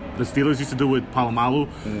like the Steelers used to do with Palomalu.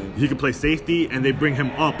 He can play safety, and they bring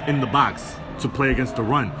him up in the box to play against the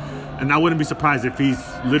run. And I wouldn't be surprised if he's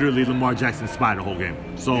literally Lamar Jackson's spy the whole game.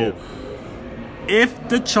 So if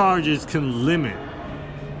the Chargers can limit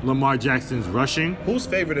Lamar Jackson's rushing... Who's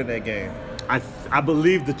favored in that game? I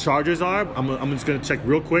believe the Chargers are. I'm just gonna check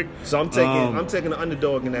real quick. So I'm taking the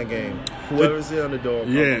underdog in that game. Whoever's the underdog,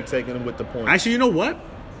 I'm taking them with the points. Actually, you know what?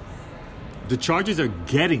 The Chargers are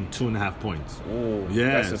getting 2.5 points. Ooh,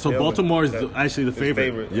 yeah. So Baltimore is actually the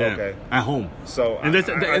favorite. Yeah, at home. So I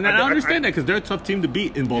understand that because they're a tough team to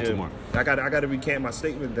beat in Baltimore. Yeah. I got to recant my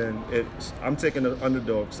statement. Then I'm taking the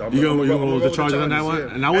underdog. So you gonna roll the Chargers on that one,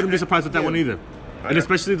 and I wouldn't be surprised with that one either. And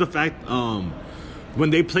especially the fact when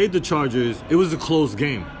they played the Chargers, it was a close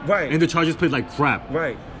game. Right. And the Chargers played like crap.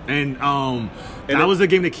 Right. And that was the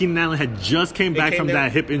game that Keenan Allen had just came back from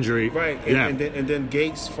that hip injury. Right. And then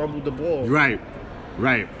Gates fumbled the ball. Right.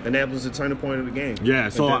 And that was the turning point of the game. Yeah.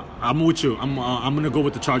 So I'm with you. I'm gonna go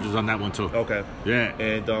with the Chargers on that one too. Okay. Yeah.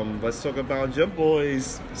 And let's talk about your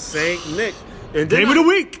boys, Saint Nick. And game of the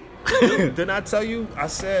week. Didn't I tell you? I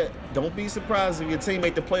said, don't be surprised if your team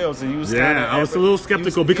make the playoffs. And you was I was a little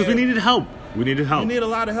skeptical because we needed help. We needed help. You need a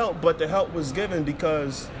lot of help, but the help was given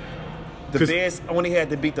because the Bears only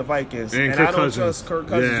had to beat the Vikings, and I don't trust Kirk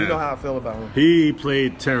Cousins. You know how I feel about him. He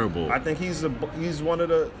played terrible. I think he's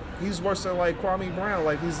worse than like Kwame Brown.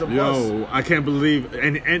 Like he's the bust. I can't believe.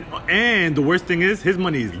 And the worst thing is his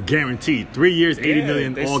money is guaranteed. 3 years, $80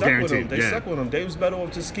 million, all guaranteed. They stuck with him. They was better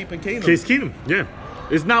off just keeping Keenum. Case Keenum, yeah.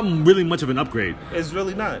 It's not really much of an upgrade. It's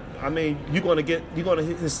really not. I mean, his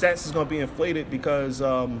stats is gonna be inflated because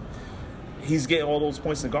he's getting all those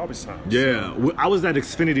points in garbage time. Yeah, so. I was at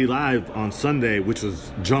Xfinity Live on Sunday, which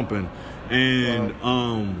was jumping. And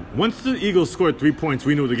once the Eagles scored 3 points,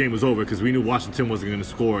 we knew the game was over because we knew Washington wasn't going to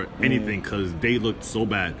score anything because they looked so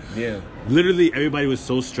bad. Yeah. Literally, everybody was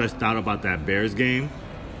so stressed out about that Bears game.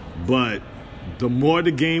 But the more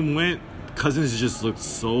the game went, Cousins just looked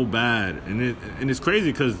so bad. And it's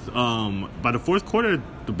crazy because by the fourth quarter,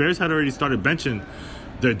 the Bears had already started benching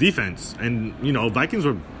their defense. And, Vikings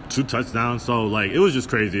were 2 touchdowns. So, it was just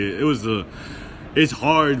crazy. It's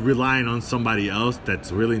hard relying on somebody else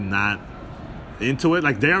that's really not into it.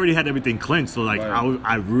 They already had everything clinched. So, right.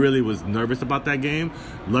 I really was nervous about that game.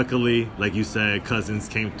 Luckily, like you said, Cousins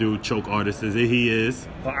came through, choke artist as he is.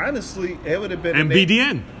 But honestly, it would have been... And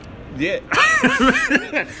BDN. Yeah.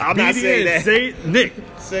 I'm not saying that. Say Nick.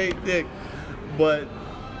 Say Nick. But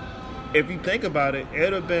if you think about it,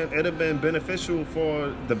 it'd have been beneficial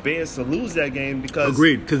for the Bears to lose that game because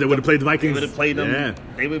because they would have played the Vikings. They would have played them. Yeah.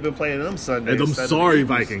 They would have been playing them Sunday. And them sorry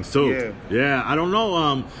Vikings too. Yeah. I don't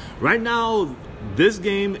know. Right now, this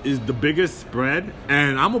game is the biggest spread,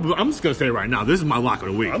 and I'm just gonna say right now, this is my lock of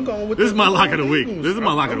the week. I'm going with this is my lock of the Eagles. week. This is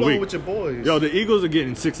my lock of the week. I'm going with your boys. Yo, the Eagles are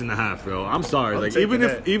getting 6.5, bro. I'm sorry. I'm like taking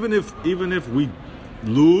even if we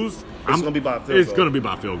lose, it's gonna be by field goal. It's gonna be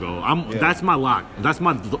by field goal. That's my lock. That's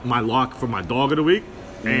my lock for my dog of the week.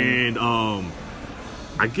 And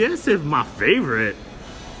I guess if my favorite,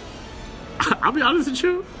 I'll be honest with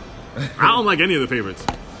you, I don't like any of the favorites.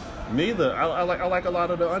 Neither. I like a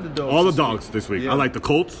lot of the underdogs. All the dogs this week. Yeah. I like the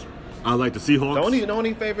Colts. I like the Seahawks. The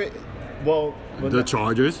only favorite, the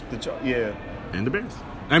Chargers. Yeah. And the Bears.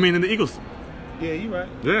 I mean, and the Eagles. Yeah, you're right.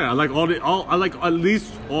 Yeah, I like I like at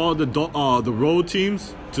least all the road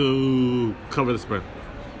teams to cover the spread.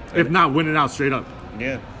 If not, win it out straight up.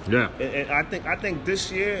 Yeah. Yeah. And I think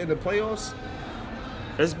this year in the playoffs,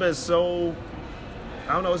 it's been so.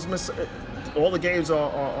 I don't know. It's been all the games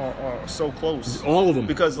are so close. All of them.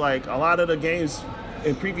 Because like a lot of the games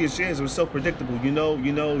in previous years were so predictable. You know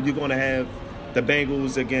you're going to have the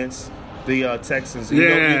Bengals against the Texans.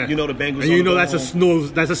 Yeah. You know the Bengals. And you know that's a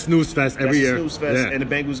snooze fest every year. Snooze fest, and the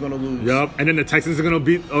Bengals going to lose. Yep. And then the Texans are going to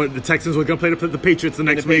beat, or the Texans were going to play the Patriots the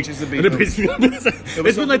next week. And the Patriots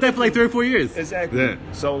it's been like that for like 3 or 4 years. Exactly. Yeah.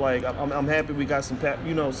 So like I'm happy we got some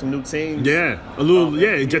new teams. Yeah. A little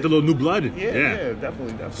inject a little new blood. Yeah,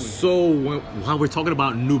 definitely. So while we're talking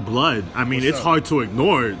about new blood, I mean it's hard to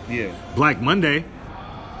ignore it. Yeah. Black Monday,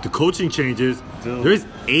 the coaching changes. Dude. There's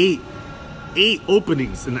 8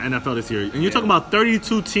 openings in the NFL this year. And you're talking about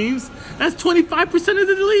 32 teams? That's 25% of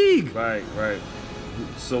the league. Right.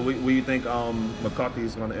 So where you think McCarthy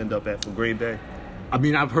is going to end up at for Green Bay? I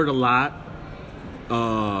mean, I've heard a lot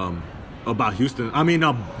about Houston. I mean,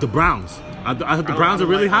 the Browns. I heard the Browns are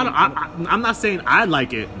really hot. I'm not saying I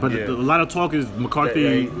like it, but a lot of talk is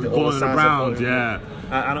McCarthy going to the Browns. Yeah.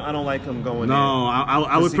 I don't like him going there. No,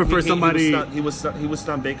 I would prefer somebody. He was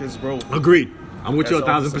stunt Baker's growth. Agreed. I'm with you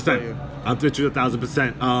 1,000%. I'm with you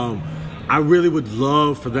 1,000%. I really would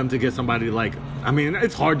love for them to get somebody like. I mean,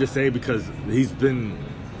 it's hard to say because he's been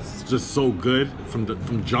just so good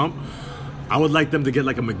from jump. I would like them to get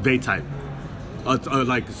like a McVay type,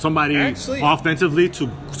 like somebody offensively to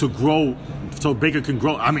grow, so Baker can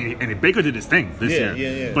grow. I mean, and Baker did his thing this year.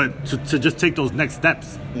 Yeah. But to just take those next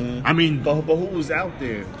steps. Mm-hmm. I mean, but who was out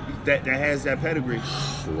there that has that pedigree?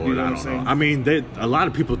 Lord, you know what I'm saying? I mean, a lot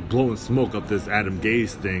of people blowing smoke up this Adam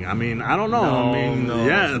Gase thing. I mean, I don't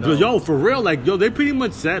know. But yo, for real, like they pretty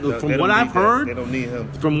much said from what I've heard. They don't need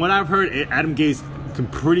him. From what I've heard, Adam Gase can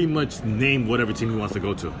pretty much name whatever team he wants to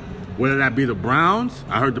go to, whether that be the Browns.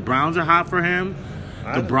 I heard the Browns are hot for him.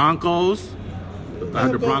 The Broncos. I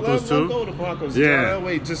heard the Broncos too. Go to the Broncos. Yeah.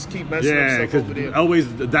 Elway just keep messing up stuff over there.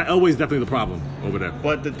 Elway's definitely the problem over there.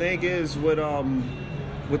 But the thing is with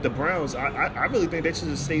the Browns, I really think they should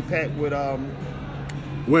just stay pat with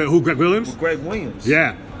who? Greg Williams? With Greg Williams.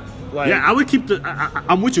 Yeah. I would keep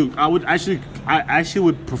I'm with you. I actually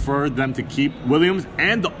would prefer them to keep Williams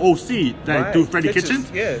and the OC that do Freddie Kitchens.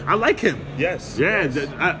 Yeah. I like him. Yes. Yeah. Yes.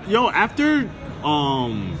 After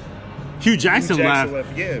Hugh Jackson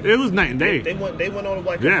left, it was night and day. They went on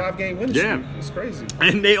like a 5-game win streak. Yeah. It's crazy.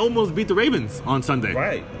 And they almost beat the Ravens on Sunday.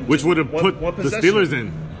 Right. Which would have put the Steelers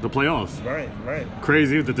in the playoffs. Right.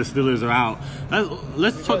 Crazy that the Steelers are out.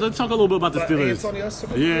 Let's talk a little bit about the Steelers.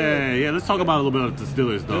 Let's talk about a little bit about the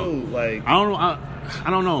Steelers though. Dude, like I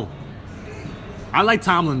don't know. I like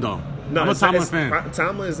Tomlin though. No, I'm a Tomlin fan.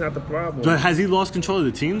 Tomlin is not the problem. But has he lost control of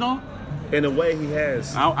the team though? In a way, he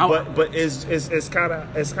has. But it's kind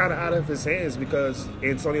of out of his hands because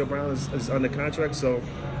Antonio Brown is under contract. So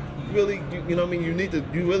really, you know what I mean.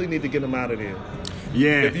 You really need to get him out of there.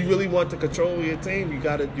 Yeah. If you really want to control your team, you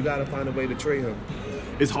gotta find a way to trade him.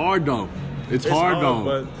 It's hard though. It's hard though.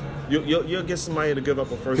 But you'll get somebody to give up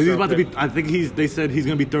a first. Because he's about to be. I think they said he's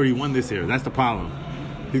gonna be 31 this year. That's the problem.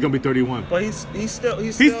 He's gonna be 31. But he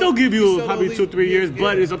still give you probably 2-3 years. Yeah.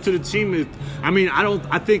 But it's up to the team.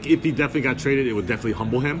 I think if he definitely got traded, it would definitely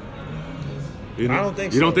humble him. I don't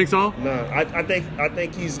think so. You don't think so? No, I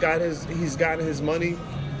think he's gotten his money.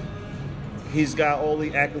 He's got all the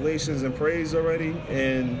accolades and praise already,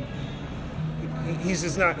 and he's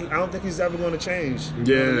just not. I don't think he's ever going to change.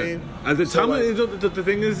 You know what I mean? The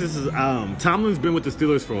thing is Tomlin's been with the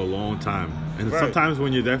Steelers for a long time, and sometimes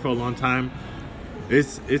when you're there for a long time,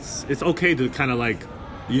 it's okay to kind of like,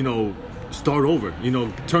 start over.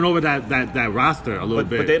 Turn over that roster a little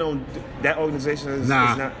bit. But they don't. That organization is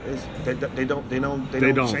not. They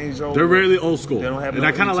don't change over. They're really old school. They don't have. And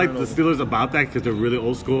I kind of like the Steelers about that because they're really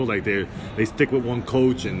old school. Like they stick with one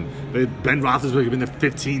coach, and Ben Roethlisberger has been there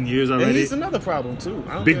 15 years already. And he's another problem too.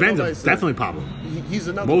 Big Ben's definitely a problem. He's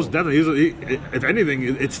another. Most definitely. If anything,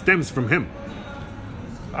 it stems from him.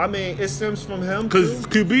 I mean, it stems from him because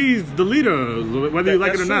QB's the leader, whether you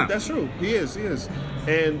like it or not. That's true. He is,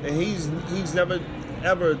 and he's never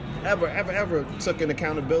ever took an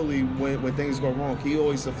accountability when things go wrong. He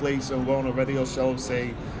always deflates and go on a radio show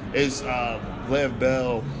say it's Lev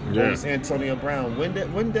Bell or it's Antonio Brown.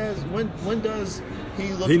 When does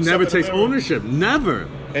he look? He never takes ownership. Never.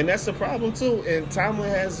 And that's the problem too. And Tomlin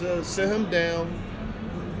has to sit him down.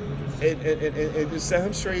 And just set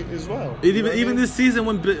him straight as well. Even this season,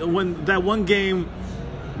 when that one game,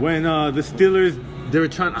 when the Steelers they were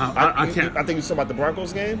trying. I can't. I think you talking about the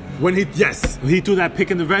Broncos game. When he threw that pick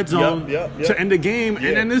in the red zone to end the game,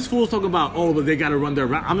 and then this fool's talking about but they got to run their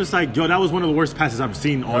route. I'm just like, yo, that was one of the worst passes I've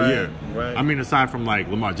seen all year. Right. I mean, aside from like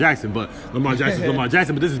Lamar Jackson, but Lamar Jackson's Lamar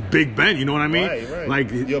Jackson. But this is Big Ben. You know what I mean? Right.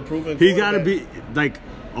 Like you're proven. He got to be like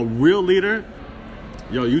a real leader.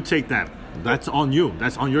 Yo, you take that. That's on you.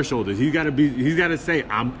 That's on your shoulders. He's got to say,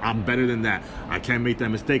 I'm better than that. I can't make that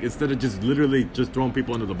mistake instead of just literally just throwing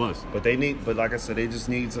people under the bus. But like I said, they just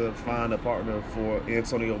need to find a partner for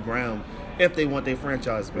Antonio Brown if they want their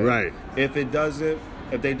franchise back. Right. If they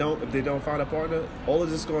don't find a partner, all of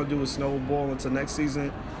this is going to do is snowball into next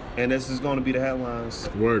season, and this is going to be the headlines.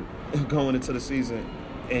 Word. Going into the season,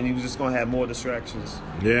 and you're just going to have more distractions.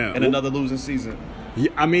 Yeah. And another losing season.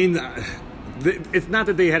 Yeah, I mean. It's not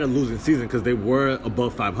that they had a losing season because they were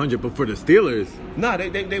above 500, but for the Steelers,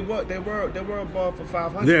 they were above for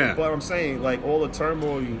 500. Yeah, but I'm saying like all the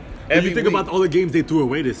turmoil. You think about all the games they threw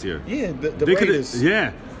away this year. Yeah, the Raiders.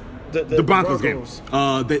 Yeah, the Broncos game.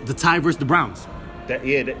 The tie versus the Browns. That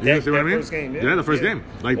first game. Yeah, the first game.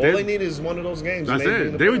 Like all they need is one of those games. That's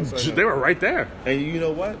it. They were right there. And you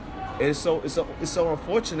know what? It's so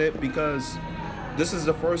unfortunate because. This is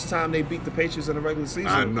the first time they beat the Patriots in the regular season.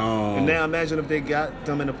 I know. And now imagine if they got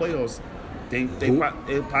them in the playoffs. It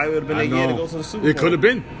probably would have been a year to go to the Super Bowl. It could have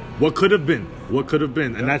been. What could have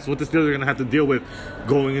been? And that's what the Steelers are going to have to deal with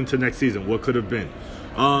going into next season. What could have been?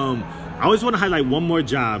 I always want to highlight one more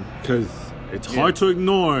job because it's hard to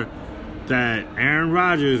ignore that Aaron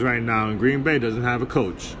Rodgers right now in Green Bay doesn't have a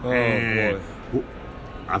coach. Boy.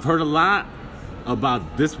 I've heard a lot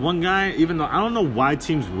about this one guy, even though I don't know why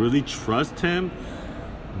teams really trust him.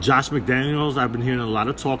 Josh McDaniels, I've been hearing a lot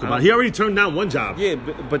of talk about. He already turned down one job. Yeah,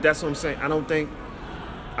 but that's what I'm saying. I don't think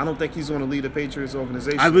he's going to lead the Patriots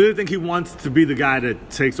organization. I really think he wants to be the guy that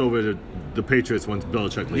takes over the Patriots once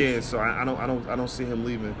Belichick leaves. Yeah, so I don't see him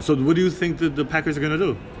leaving. So what do you think that the Packers are going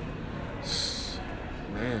to do?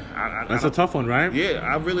 Man, that's a tough one, right? Yeah,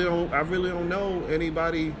 I really don't know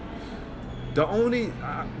anybody. The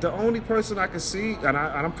only person I can see, and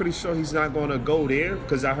I'm pretty sure he's not going to go there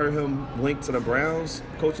because I heard him linked to the Browns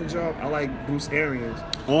coaching job. I like Bruce Arians.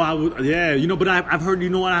 Oh, I would, yeah. But I've heard. You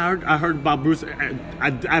know what I heard? I heard about Bruce.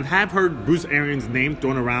 I have heard Bruce Arians' name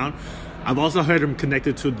thrown around. I've also heard him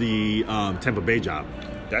connected to the Tampa Bay job.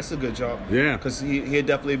 That's a good job. Yeah, because he'd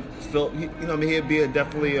definitely he'd be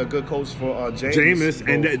definitely a good coach for Jameis,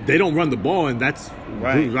 and they don't run the ball, and that's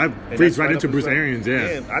right. Feeds right into Bruce Arians.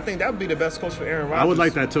 Yeah, I think that would be the best coach for Aaron Rodgers. I would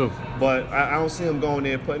like that too, but I don't see him going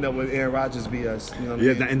there and putting up with Aaron Rodgers BS. You know what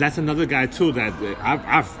I mean? And that's another guy too that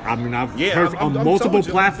I've heard on multiple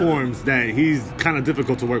platforms that he's kind of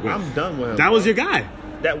difficult to work with. I'm done with him. That was your guy.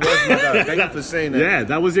 That was my guy. Thank you for saying that. Yeah,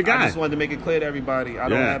 that was your guy. I just wanted to make it clear to everybody. I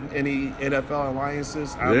don't have any NFL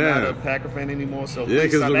alliances. I'm not a Packer fan anymore. So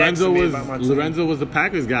because Lorenzo was the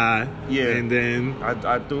Packers guy. Yeah, and then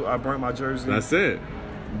I burnt my jersey. That's it.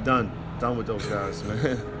 Done with those guys,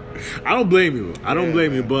 man. I don't blame you.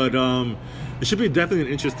 You, but it should be definitely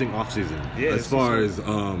an interesting offseason. Yeah, as far as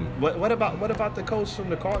what about the coach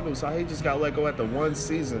from the Cardinals? How he just got let go after one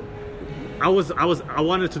season. I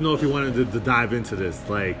wanted to know if you wanted to dive into this.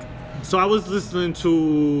 So I was listening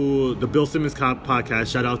to the Bill Simmons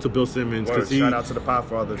podcast. Shout out to Bill Simmons. Shout out to the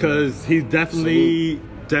Podfather. Because he definitely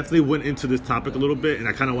went into this topic a little bit, and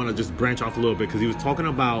I kind of want to just branch off a little bit because he was talking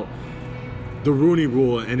about the Rooney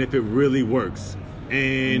Rule and if it really works.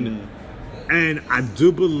 And I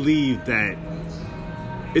do believe that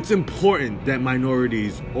it's important that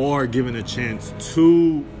minorities are given a chance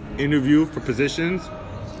to interview for positions.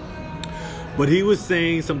 But he was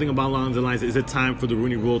saying something about along the lines, is it time for the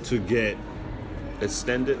Rooney Rule to get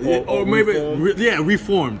extended or maybe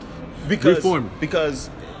reformed? Because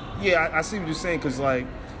I see what you're saying because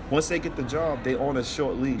once they get the job, they on a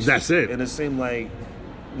short leash. That's it. And it seemed like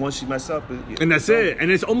once you mess up, and that's it. And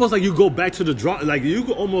it's almost like you go back to the draw. Like you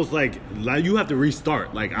go almost like you have to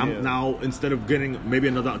restart. Like I'm now, instead of getting maybe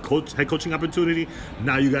another head coaching opportunity,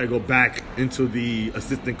 now you got to go back into the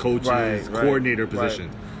assistant coach's coordinator position,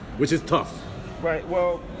 which is tough. Right.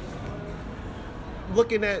 Well,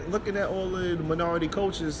 looking at all the minority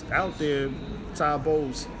coaches out there, Todd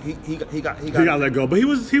Bowles, he got let go, but he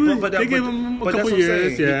was they gave him a couple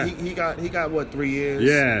years. Yeah, he got what, 3 years?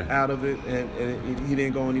 Yeah, out of it, and he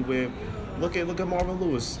didn't go anywhere. Look at Marvin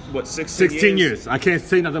Lewis. What, 16 years? I can't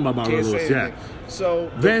say nothing about Marvin Lewis. Yeah. So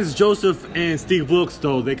Vance Joseph and Steve Wilkes,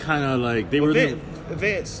 though, they kind of like they were.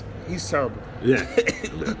 Vance, he's terrible. Yeah.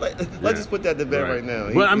 Let's just put that to bed right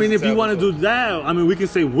now. But I mean, if you want to do that, I mean, we can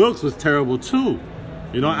say Wilkes was terrible too.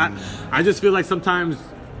 You know, I just feel like sometimes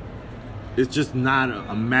it's just not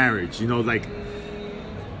a marriage. You know, like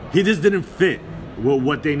he just didn't fit with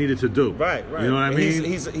what they needed to do. Right. You know what I mean?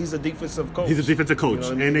 He's a defensive coach. He's a defensive coach,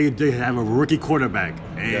 you know what I mean? And they have a rookie quarterback.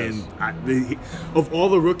 And of all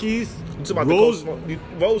the rookies,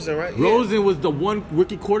 Rosen, right? Rosen was the one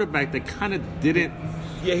rookie quarterback that kind of didn't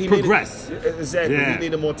progress. Exactly. He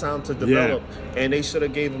needed more time to develop, and they should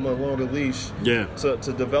have gave him a longer leash.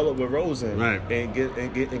 To develop with Rosen, and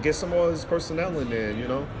get some more of his personnel in there. You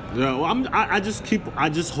know. Yeah. Well, I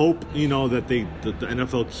just hope, you know, that the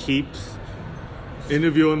NFL keeps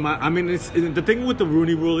interviewing I mean, the thing with the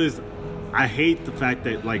Rooney Rule is, I hate the fact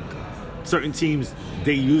that like certain teams,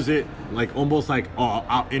 they use it like almost like, oh,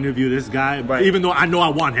 I'll interview this guy, even though I know I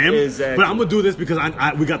want him, but I'm gonna do this because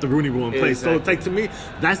we got the Rooney Rule in place. So it's like, to me,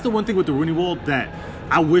 that's the one thing with the Rooney Rule that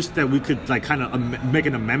I wish that we could like kind of make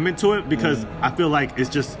an amendment to it, because I feel like it's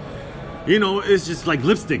just, you know, it's just like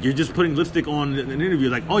lipstick. You're just putting lipstick on an interview.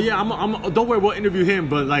 Like, oh yeah, I'm don't worry, we'll interview him,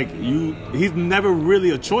 but like he's never really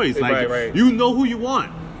a choice. Like you know who you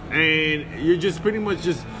want, and you're just pretty much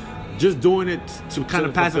just doing it to kind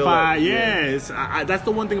of pacify. Yes, that's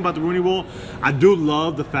the one thing about the Rooney Rule. I do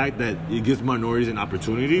love the fact that it gives minorities an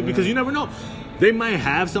opportunity, because you never know. They might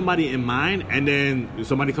have somebody in mind, and then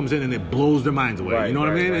somebody comes in and it blows their minds away. You know what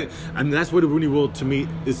I mean? And that's where the Rooney Rule, to me,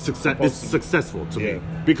 is successful to me,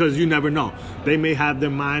 because you never know. They may have their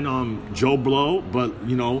mind on Joe Blow, but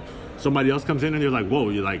you know, somebody else comes in and they're like, whoa,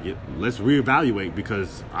 you're like, let's reevaluate,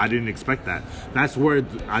 because I didn't expect that. That's where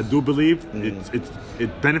I do believe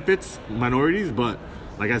it benefits minorities, but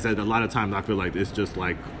like I said, a lot of times I feel like it's just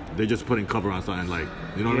like they're just putting cover on something, like,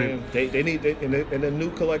 you know what I mean? They need in the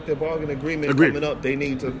new collective bargaining agreement coming up. They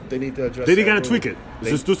need to address. They got to tweak it.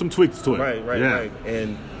 Just do some tweaks to it. Right.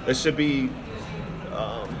 And it should be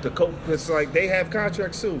the coach. It's like they have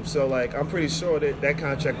contracts too, so like I'm pretty sure that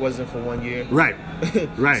contract wasn't for 1 year. Right.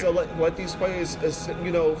 So let these players,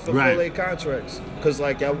 you know, fulfill their contracts, because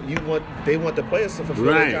like they want the players to fulfill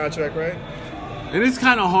their contract, right? And it's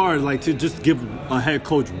kind of hard, like, to just give a head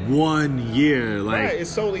coach 1 year. Like,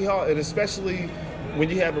 it's totally hard, and especially when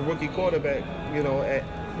you have a rookie quarterback,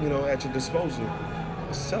 at your disposal.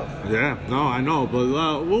 It's tough. Yeah, no, I know, but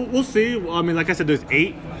we'll see. I mean, like I said, there's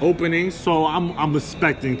 8 openings, so I'm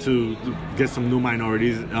expecting to get some new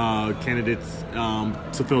minorities candidates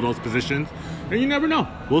to fill those positions. And you never know.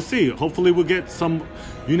 We'll see. Hopefully we'll get some.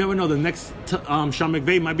 You never know. The next Sean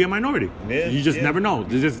McVay might be a minority. You just never know.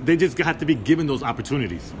 They just have to be given those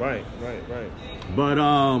opportunities. Right. But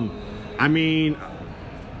I mean,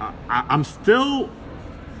 I'm still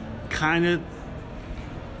kind of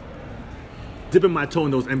dipping my toe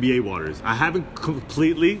in those NBA waters. I haven't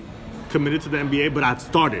completely committed to the NBA, but I've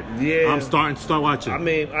started. I'm starting to start watching. I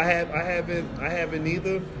mean, I haven't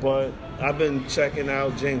either, but I've been checking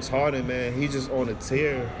out James Harden, man. He's just on a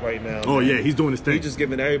tear right now. Oh, man. Yeah, he's doing his thing. He's just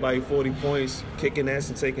giving everybody 40 points, kicking ass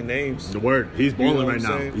and taking names. The word. He's balling right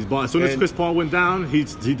now. He's balling. As soon as Chris Paul went down, he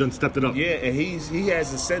done stepped it up. Yeah, and he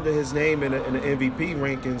has ascended his name in the MVP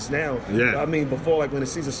rankings now. Yeah. I mean, before, like, when the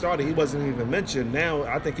season started, he wasn't even mentioned. Now,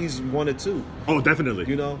 I think he's 1 or 2. Oh, definitely.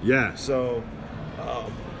 You know? Yeah. So,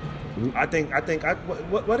 I think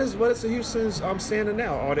what is the Houston's standing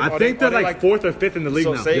now? I think they're like 4th or 5th in the league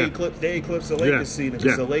now. So they eclipse the Lakers season,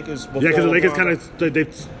 because the Lakers before because the Lakers kind of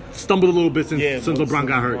they've stumbled a little bit since LeBron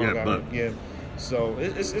got hurt. So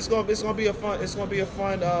it's gonna be a fun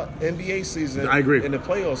NBA season. I agree. In the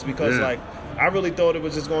playoffs, because like I really thought it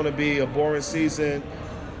was just going to be a boring season.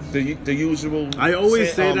 The usual. I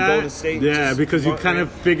always say that. Golden State, because you kind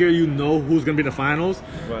of figure you know who's going to be in the finals.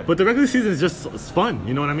 Right. But the regular season is just fun.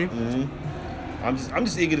 You know what I mean? Mm-hmm. I'm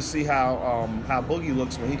just eager to see how Boogie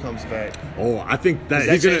looks when he comes back. Oh, I think that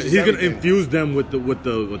he's gonna infuse them with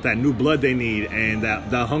that new blood they need, and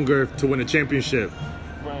that hunger to win a championship.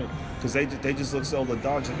 Right. Because they just look so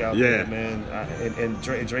lethargic out there, man. And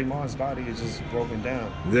Draymond's body is just broken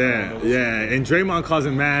down. Yeah. And Draymond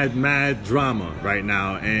causing mad drama right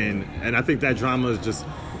now, and I think that drama is just.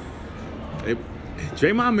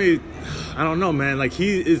 Draymond made, I don't know, man. Like,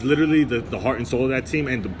 he is literally the heart and soul of that team,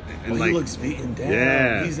 and like, he looks beaten down.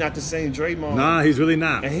 Yeah, he's not the same Draymond. Nah, he's really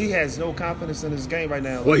not. And he has no confidence in his game right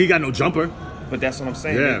now. Well, he got no jumper. But that's what I'm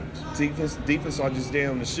saying. Yeah. Defense are just there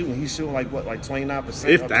on the shooting. He's shooting like 29%.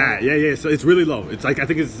 If that, yeah. So it's really low. It's like, I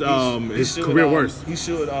think it's his career worst. He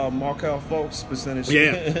should Markelle Fultz percentage.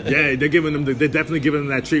 Yeah, they're definitely giving him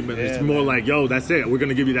that treatment. Yeah, it's more like, yo, that's it. We're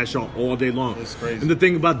gonna give you that shot all day long. It's crazy. And the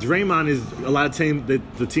thing about Draymond is a lot of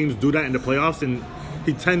the teams do that in the playoffs, and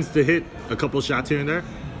he tends to hit a couple shots here and there.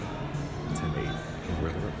 10-8.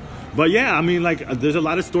 But yeah, I mean, like, there's a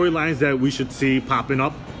lot of storylines that we should see popping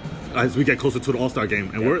up as we get closer to the All-Star game,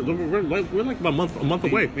 and we're like about a month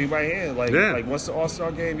away. We right here, like once the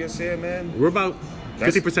All-Star game gets here, man. We're about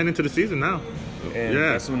 50% into the season now, and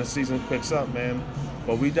that's when the season picks up, man.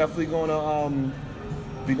 But we definitely gonna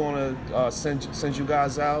send you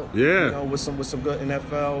guys out, with some good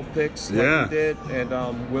NFL picks, like we did,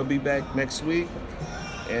 and we'll be back next week.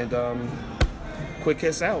 And quick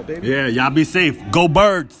kiss out, baby. Yeah, y'all be safe. Go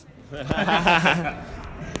Birds.